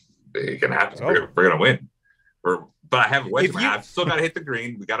 it can happen. We're going to win. But I have a wedge. I've still got to hit the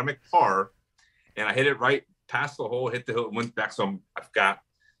green. We got to make par. And I hit it right past the hole, hit the hill, went back. So I've got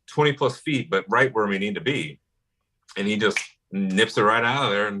 20 plus feet, but right where we need to be. And he just nips it right out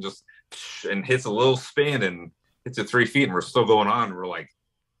of there and hits a little spin and hits it 3 feet. And we're still going on. And we're like,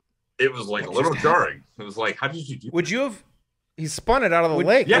 it was like a little jarring. It was like, how did you do? Would you have? He spun it out of the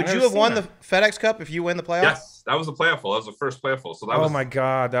lake. yeah, Would you have won the FedEx Cup if you win the playoffs? Yes, that was the playoff hole. That was the first playoff hole. So that Oh was, my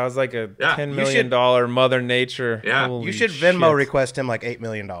God, that was like a Yeah. $10 You million Mother Nature. Yeah. Holy You should Venmo shit. request him like $8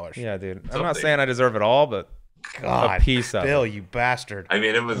 million. Yeah, dude. I'm not Something. saying I deserve it all, but God, a piece of Bill, it. you bastard. I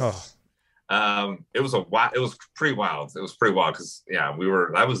mean, it was. It was pretty wild. It was pretty wild because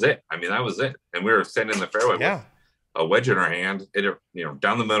that was it. I mean, that was it. And we were sitting in the fairway with a wedge in our hand, hit it,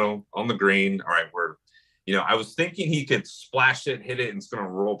 down the middle on the green. All right, I was thinking he could splash it, hit it, and it's going to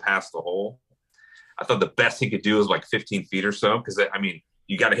roll past the hole. I thought the best he could do was like 15 feet or so because, I mean,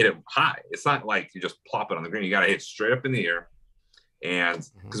 you got to hit it high. It's not like you just plop it on the green. You got to hit it straight up in the air. And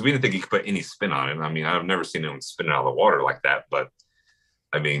because we didn't think he could put any spin on it. I mean, I've never seen anyone spin it out of the water like that. But,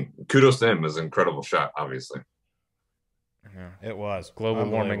 I mean, kudos to him. It was an incredible shot, obviously. Yeah, it was. Global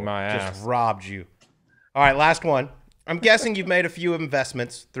warming my ass. Just robbed you. All right, last one. I'm guessing you've made a few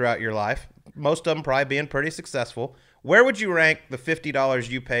investments throughout your life, most of them probably being pretty successful. Where would you rank the $50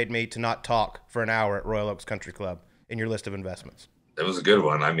 you paid me to not talk for an hour at Royal Oaks Country Club in your list of investments? It was a good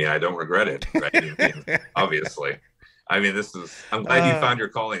one. I mean, I don't regret it, right? Obviously. I mean, I'm glad you found your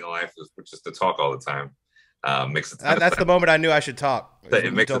calling in life, which is to talk all the time. Makes a ton of That's sense. the moment I knew I should talk.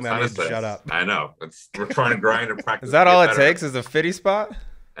 It makes a told me I ton of needed to sense. shut up. I know. We're trying to grind and practice. Is that to get all it better. takes is a fitty spot?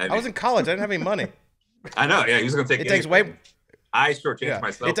 I was in college. I didn't have any money. I know. Yeah, he's going to take It takes way. I shortchanged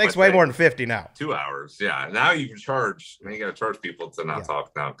myself. It takes by way saying more than 50 now. 2 hours. Yeah. Now you can charge. Now you got to charge people to not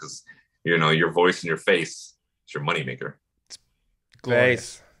talk now because, your voice and your face is your moneymaker.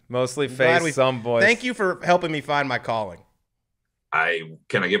 Face. Mostly Glad face, some voice. Thank you for helping me find my calling.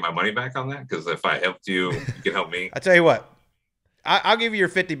 Can I get my money back on that? Because if I helped you, you can help me. I tell you what, I'll give you your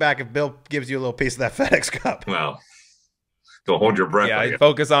 50 back if Bill gives you a little piece of that FedEx Cup. Well, don't hold your breath. Yeah, I I'd guess.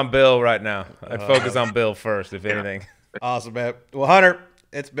 focus on Bill right now. I'd focus on Bill first, if anything. Awesome, man. Well, Hunter,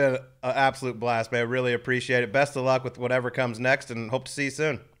 it's been an absolute blast, man. Really appreciate it. Best of luck with whatever comes next, and hope to see you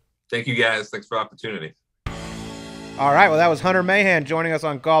soon. Thank you, guys. Thanks for the opportunity. All right, well, that was Hunter Mahan joining us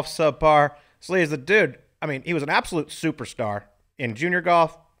on Golf Subpar. Slee is the dude. I mean, he was an absolute superstar in junior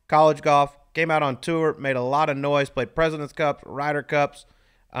golf, college golf, came out on tour, made a lot of noise, played President's Cups, Ryder Cups,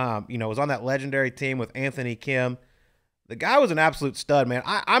 was on that legendary team with Anthony Kim. The guy was an absolute stud, man.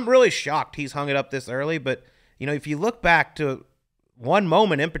 I'm really shocked he's hung it up this early, but, if you look back to one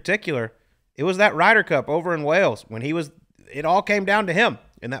moment in particular, it was that Ryder Cup over in Wales when it all came down to him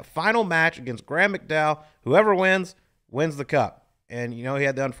in that final match against Graham McDowell. Whoever wins the cup. And, he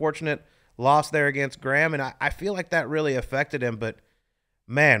had the unfortunate loss there against Graham, and I feel like that really affected him. But,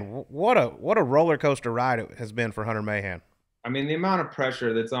 man, what a roller coaster ride it has been for Hunter Mahan. I mean, the amount of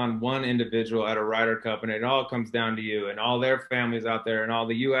pressure that's on one individual at a Ryder Cup, and it all comes down to you and all their families out there and all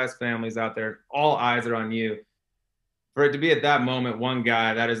the U.S. families out there, all eyes are on you. For it to be at that moment, one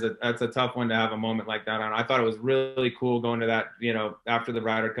guy, that's a tough one to have a moment like that on. I thought it was really cool going to that, after the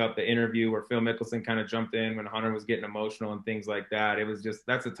Ryder Cup, the interview where Phil Mickelson kind of jumped in when Hunter was getting emotional and things like that. It was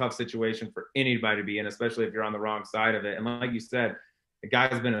that's a tough situation for anybody to be in, especially if you're on the wrong side of it. And like you said, the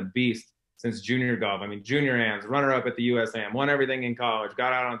guy's been a beast since junior golf. I mean, junior AMs, runner-up at the US AM, won everything in college,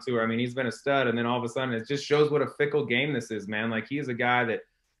 got out on tour. I mean, he's been a stud. And then all of a sudden, it just shows what a fickle game this is, man. Like, he's a guy that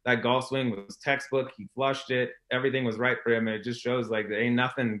golf swing was textbook. He flushed it. Everything was right for him. And it just shows, like, there ain't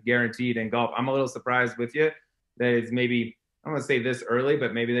nothing guaranteed in golf. I'm a little surprised with you that it's maybe, I don't want to say this early,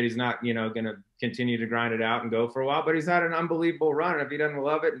 but maybe that he's not, going to continue to grind it out and go for a while. But he's had an unbelievable run. And if he doesn't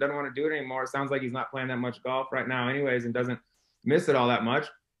love it and doesn't want to do it anymore, it sounds like he's not playing that much golf right now anyways and doesn't miss it all that much.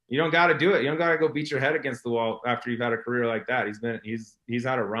 You don't got to do it. You don't got to go beat your head against the wall after you've had a career like that. He's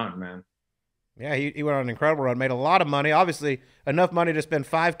had a run, man. Yeah, he went on an incredible run, made a lot of money. Obviously, enough money to spend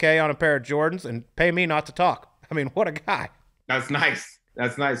 $5K on a pair of Jordans and pay me not to talk. I mean, what a guy. That's nice.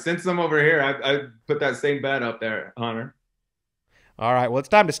 That's nice. Since I'm over here, I put that same bet up there, Hunter. All right, well, it's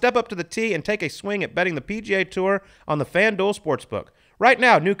time to step up to the tee and take a swing at betting the PGA Tour on the FanDuel Sportsbook. Right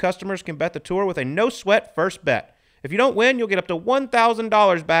now, new customers can bet the Tour with a no-sweat first bet. If you don't win, you'll get up to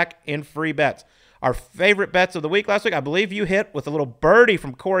 $1,000 back in free bets. Our favorite bets of the week last week, I believe you hit with a little birdie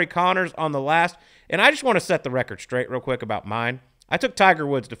from Corey Connors on the last. And I just want to set the record straight real quick about mine. I took Tiger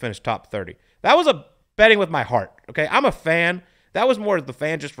Woods to finish top 30. That was a betting with my heart, okay? I'm a fan. That was more the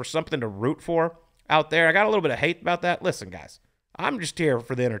fan just for something to root for out there. I got a little bit of hate about that. Listen, guys, I'm just here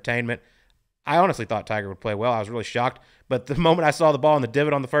for the entertainment. I honestly thought Tiger would play well. I was really shocked. But the moment I saw the ball in the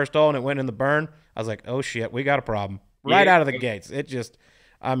divot on the first hole and it went in the burn, I was like, oh, shit, we got a problem. Right out of the gates. It just,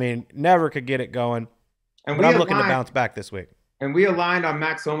 never could get it going. And but I'm looking to bounce back this week. And we aligned on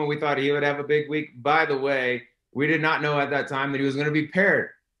Max Homa. We thought he would have a big week. By the way, we did not know at that time that he was going to be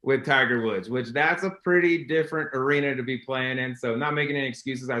paired with Tiger Woods, which that's a pretty different arena to be playing in. So not making any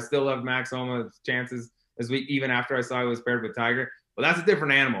excuses. I still love Max Homa's chances this week, even after I saw he was paired with Tiger. But that's a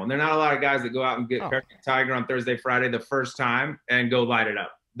different animal. And there are not a lot of guys that go out and get paired with Tiger on Thursday, Friday the first time and go light it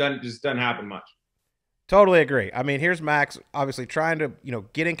up. Doesn't happen much. Totally agree. I mean, here's Max obviously trying to,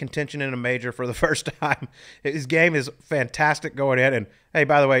 get in contention in a major for the first time. His game is fantastic going in. And, hey,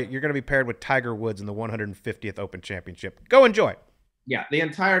 by the way, you're going to be paired with Tiger Woods in the 150th Open Championship. Go enjoy. Yeah, the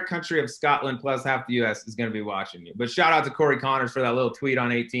entire country of Scotland plus half the U.S. is going to be watching you. But shout out to Corey Connors for that little tweet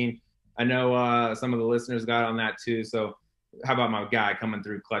on 18. I know some of the listeners got on that too. So how about my guy coming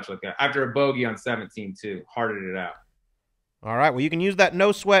through clutch like that? After a bogey on 17 too. Hearted it out. All right, well, you can use that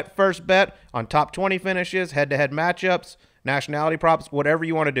no-sweat first bet on top 20 finishes, head-to-head matchups, nationality props, whatever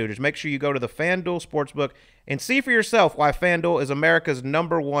you want to do. Just make sure you go to the FanDuel Sportsbook and see for yourself why FanDuel is America's #1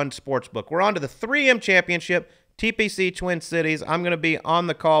 sportsbook. We're on to the 3M Championship, TPC Twin Cities. I'm going to be on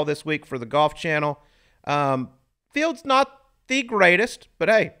the call this week for the Golf Channel. Field's not the greatest, but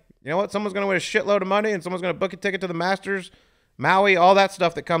hey, you know what? Someone's going to win a shitload of money, and someone's going to book a ticket to the Masters, Maui, all that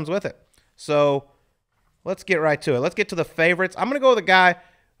stuff that comes with it. So let's get right to it. Let's get to the favorites. I'm going to go with a guy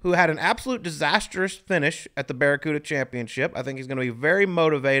who had an absolute disastrous finish at the Barracuda Championship. I think he's going to be very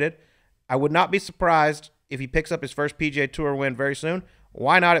motivated. I would not be surprised if he picks up his first PGA Tour win very soon.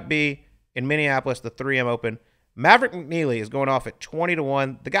 Why not it be in Minneapolis, the 3M Open? Maverick McNeely is going off at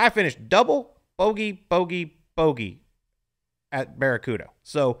 20-1. The guy finished double, bogey, bogey, bogey at Barracuda.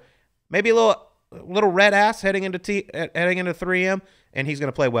 So maybe a little red ass heading into 3M, and he's going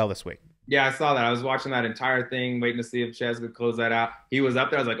to play well this week. Yeah, I saw that. I was watching that entire thing, waiting to see if Ches could close that out. He was up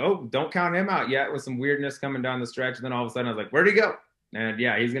there. I was like, oh, don't count him out yet, with some weirdness coming down the stretch. And then all of a sudden I was like, where'd he go? And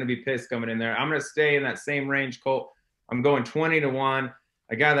yeah, he's going to be pissed coming in there. I'm going to stay in that same range, Colt. I'm going 20-1.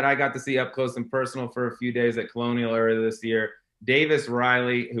 A guy that I got to see up close and personal for a few days at Colonial earlier this year, Davis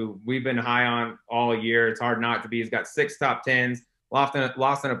Riley, who we've been high on all year. It's hard not to be. He's got 6 top 10s. Lost in a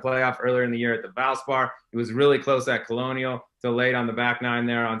playoff earlier in the year at the Valspar. He was really close at Colonial till late on the back nine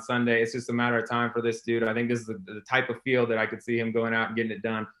there on Sunday. It's just a matter of time for this dude. I think this is the type of field that I could see him going out and getting it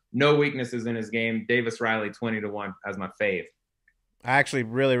done. No weaknesses in his game. Davis Riley, 20-1 as my fave. I actually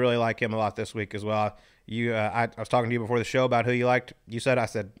really, really like him a lot this week as well. I was talking to you before the show about who you liked. You said, I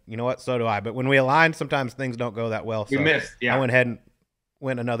said, you know what? So do I. But when we align, sometimes things don't go that well. So we missed. Yeah. I went ahead and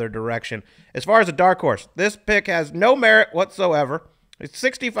went another direction. As far as a dark horse, this pick has no merit whatsoever. It's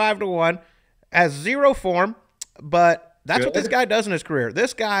 65-1, has zero form, but that's what this guy does in his career.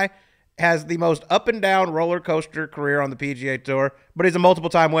 This guy has the most up and down roller coaster career on the PGA Tour, but he's a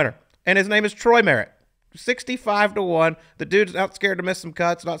multiple-time winner, and his name is Troy Merritt. 65-1. The dude's not scared to miss some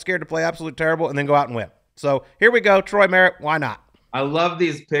cuts, not scared to play absolute terrible, and then go out and win. So here we go, Troy Merritt. Why not? I love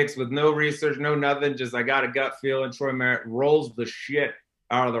these picks with no research, no nothing. Just I got a gut feel, and Troy Merritt rolls the shit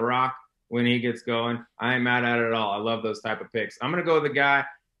out of the rock when he gets going. I ain't mad at it at all. I love those type of picks. I'm going to go with a guy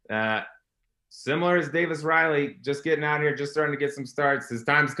similar as Davis Riley, just getting out here, just starting to get some starts. His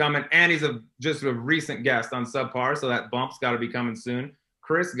time's coming, and he's just a recent guest on Subpar, so that bump's got to be coming soon.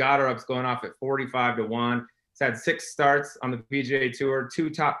 Chris Gotterup's going off at 45-1. He's had 6 starts on the PGA Tour, 2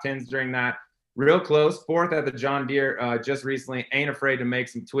 top 10s during that. Real close, 4th at the John Deere just recently. Ain't afraid to make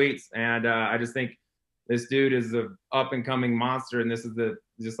some tweets, and I just think this dude is an up-and-coming monster, and this is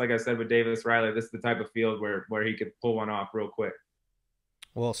just like I said with Davis Riley, this is the type of field where he could pull one off real quick.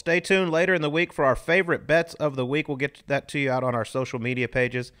 Well, stay tuned later in the week for our favorite bets of the week. We'll get that to you out on our social media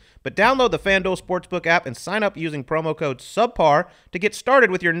pages. But download the FanDuel Sportsbook app and sign up using promo code SUBPAR to get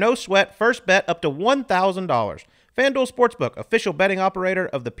started with your no-sweat first bet up to $1,000. FanDuel Sportsbook, official betting operator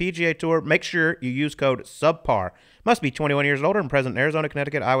of the PGA Tour. Make sure you use code SUBPAR. Must be 21 years or older and present in Arizona,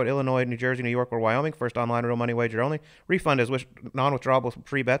 Connecticut, Iowa, Illinois, New Jersey, New York, or Wyoming. First online real money wager only. Refund is non-withdrawable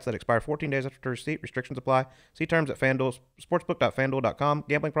free bets that expire 14 days after receipt. Restrictions apply. See terms at Sportsbook.fanduel.com.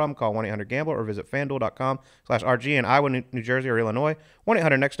 Gambling problem? Call 1-800-GAMBLER or visit fanduel.com/RG in Iowa, New Jersey, or Illinois.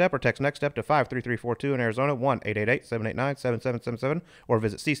 1-800-NEXT-STEP or text NEXT-STEP to 53342 in Arizona. 1-888-789-7777 or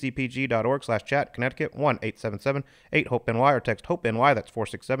visit ccpg.org/chat. Connecticut. 1-877-8-HOPE-NY or text HOPE-NY. That's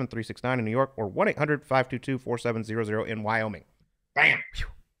 467-369 in New York or 1-800-522-4700 in Wyoming. Bam.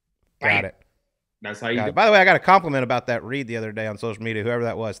 Got it. That's how you do it. By the way, I got a compliment about that read the other day on social media, whoever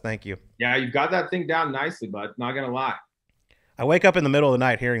that was. Thank you. Yeah, you've got that thing down nicely, bud. Not going to lie. I wake up in the middle of the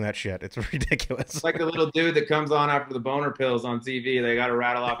night hearing that shit. It's ridiculous. It's like the little dude that comes on after the boner pills on TV. They got to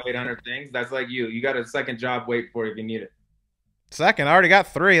rattle off 800 things. That's like you. You got a second job waiting for you if you need it. Second, I already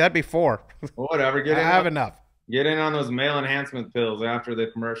got 3. That'd be 4. Well, whatever. I have enough. Get in on those male enhancement pills after the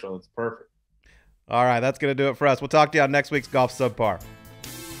commercial. It's perfect. All right, that's going to do it for us. We'll talk to you on next week's Golf Subpar.